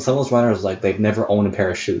actually some of those runners they've never owned a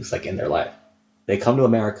pair of shoes in their life. They come to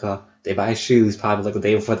America, they buy shoes probably the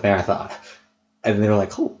day before the marathon, and they're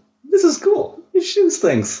like, "Oh, this is cool. These shoes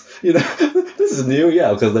things, this is new."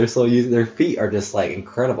 Yeah, because they're so used. Their feet are just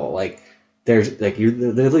incredible. They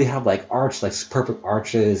literally have perfect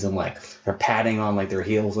arches and they're padding on their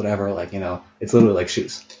heels, whatever. It's literally like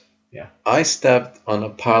shoes. Yeah. I stepped on a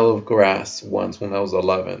pile of grass once when I was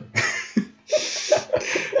 11.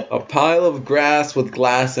 A pile of grass with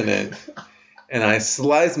glass in it, and I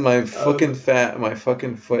sliced my fucking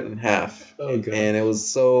foot in half. Oh, God. And it was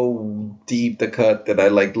so deep the cut that I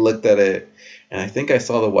looked at it, and I think I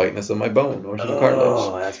saw the whiteness of my bone or some cartilage.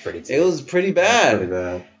 Oh, that's pretty. It was pretty bad. That's pretty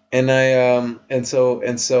bad. And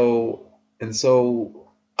so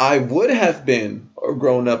I would have been or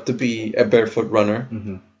grown up to be a barefoot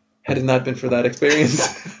runner had it not been for that experience.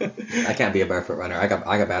 I can't be a barefoot runner. I got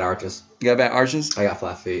bad arches. You got bad arches? I got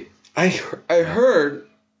flat feet. I heard.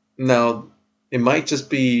 Now it might just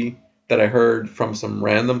be that I heard from some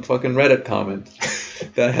random fucking Reddit comment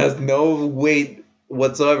that has no weight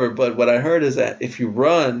whatsoever. But what I heard is that if you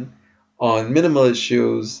run on minimalist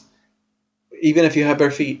shoes, even if you have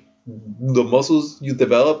bare feet, the muscles you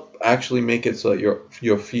develop actually make it so that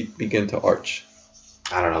your feet begin to arch.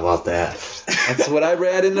 I don't know about that. That's what I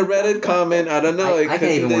read in the Reddit comment. I don't know. I can't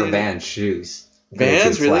even wear Vans shoes.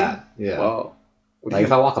 Vans, really? Flat. Yeah. Wow.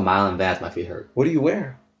 If I walk a mile in Vans, my feet hurt. What do you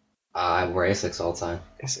wear? I wear Asics all the time.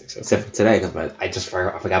 Asics. Okay. Except for today, because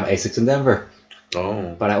I forgot my Asics in Denver.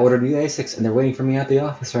 Oh. But I ordered new Asics, and they're waiting for me at the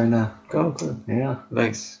office right now. Oh, good. Yeah.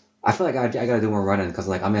 Nice. I feel like I gotta do more running because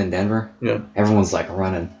I'm in Denver. Yeah. Everyone's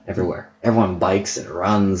running everywhere. Everyone bikes and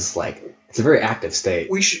runs. It's a very active state.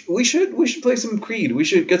 We should play some Creed. You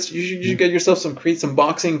should get yourself some Creed, some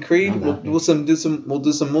boxing Creed. We'll do some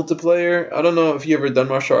multiplayer. I don't know if you ever done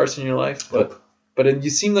martial arts in your life, but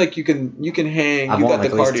you seem like you can hang. I've you won got the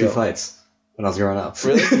at least cardio. 2 fights when I was growing up.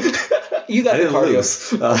 Really? You got the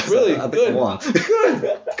cardio. Really? I Good. I won.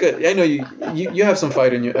 Good. I know you have some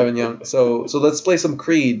fight in you, Evan Young. So let's play some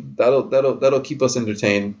Creed. That'll keep us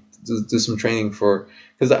entertained. Do some training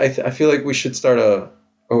because I feel like we should start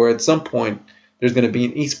or at some point there's going to be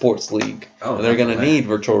an esports league, and they're going to need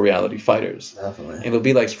virtual reality fighters. Definitely. And it'll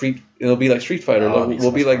be like Street Fighter.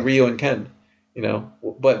 We'll be like Ryu and Ken,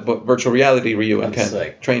 but virtual reality Ryu and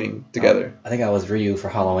Ken training together. I think I was Ryu for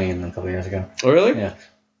Halloween a couple years ago. Oh, really? Yeah.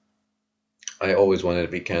 I always wanted to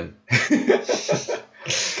be Ken.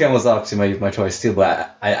 Ken was obviously my choice too,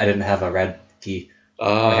 but I didn't have a red key.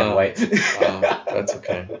 I had white. That's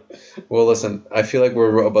okay. Well, listen, I feel like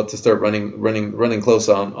we're about to start running close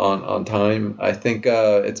on time. I think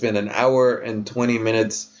it's been an hour and 20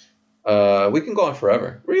 minutes. We can go on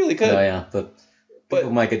forever. Really could. Oh, yeah, but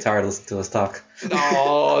people might get tired of listening to us talk.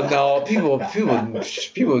 No, people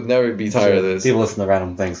would never be tired of this. People listen to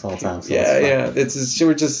random things all the time. So yeah.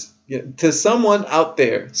 We're just to someone out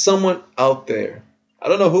there. I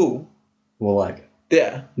don't know who. We'll like it.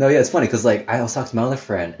 Yeah. No, yeah, it's funny because I was talking to my other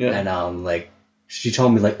friend, and she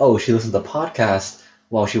told me she listens to the podcast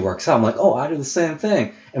while she works out. I'm like, oh, I do the same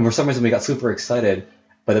thing, and for some reason we got super excited,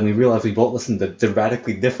 but then we realized we both listened to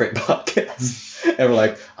radically different podcasts, and we're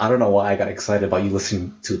like, I don't know why I got excited about you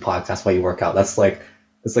listening to a podcast while you work out. That's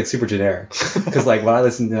it's super generic because when I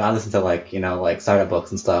listen to startup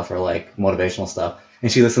books and stuff or motivational stuff, and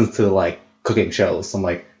she listens to cooking shows. So I'm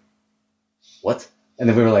like, what? And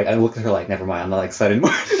then we were I looked at her never mind, I'm not excited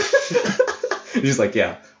anymore. She's like,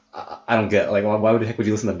 yeah, I don't get it. Why the heck would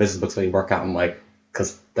you listen to business books while you work out? I'm like,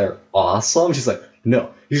 because they're awesome. She's like,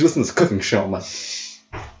 no, you should listen to this cooking show. I'm like,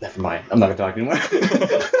 never mind, I'm not going to talk anymore.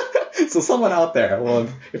 So someone out there will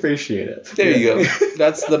appreciate it. There you go.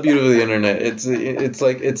 That's the beauty of the internet. It's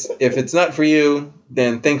like if it's not for you,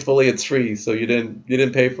 then thankfully it's free. So you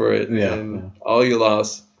didn't pay for it, and all you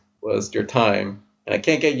lost was your time. And I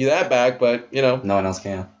can't get you that back, but no one else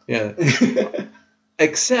can. Yeah.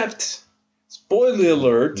 Except, spoiler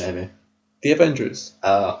alert. Maybe. The Avengers.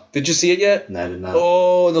 Oh. Did you see it yet? No, I did not.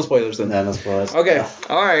 Oh, no spoilers then. No spoilers. Okay.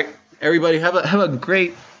 All right. Everybody, have a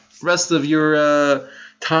great rest of your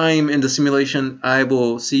time in the simulation. I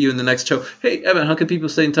will see you in the next show. Hey, Evan, how can people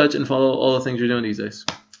stay in touch and follow all the things you're doing these days?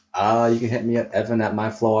 You can hit me at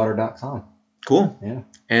evan@myflowwater.com. Cool. Yeah.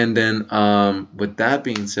 And then, with that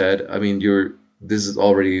being said, I mean, this is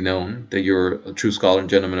already known that you're a true scholar and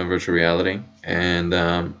gentleman of virtual reality. And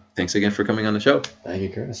thanks again for coming on the show. Thank you,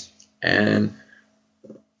 Chris. And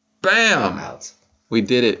bam! I'm out. We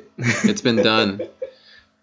did it. It's been done.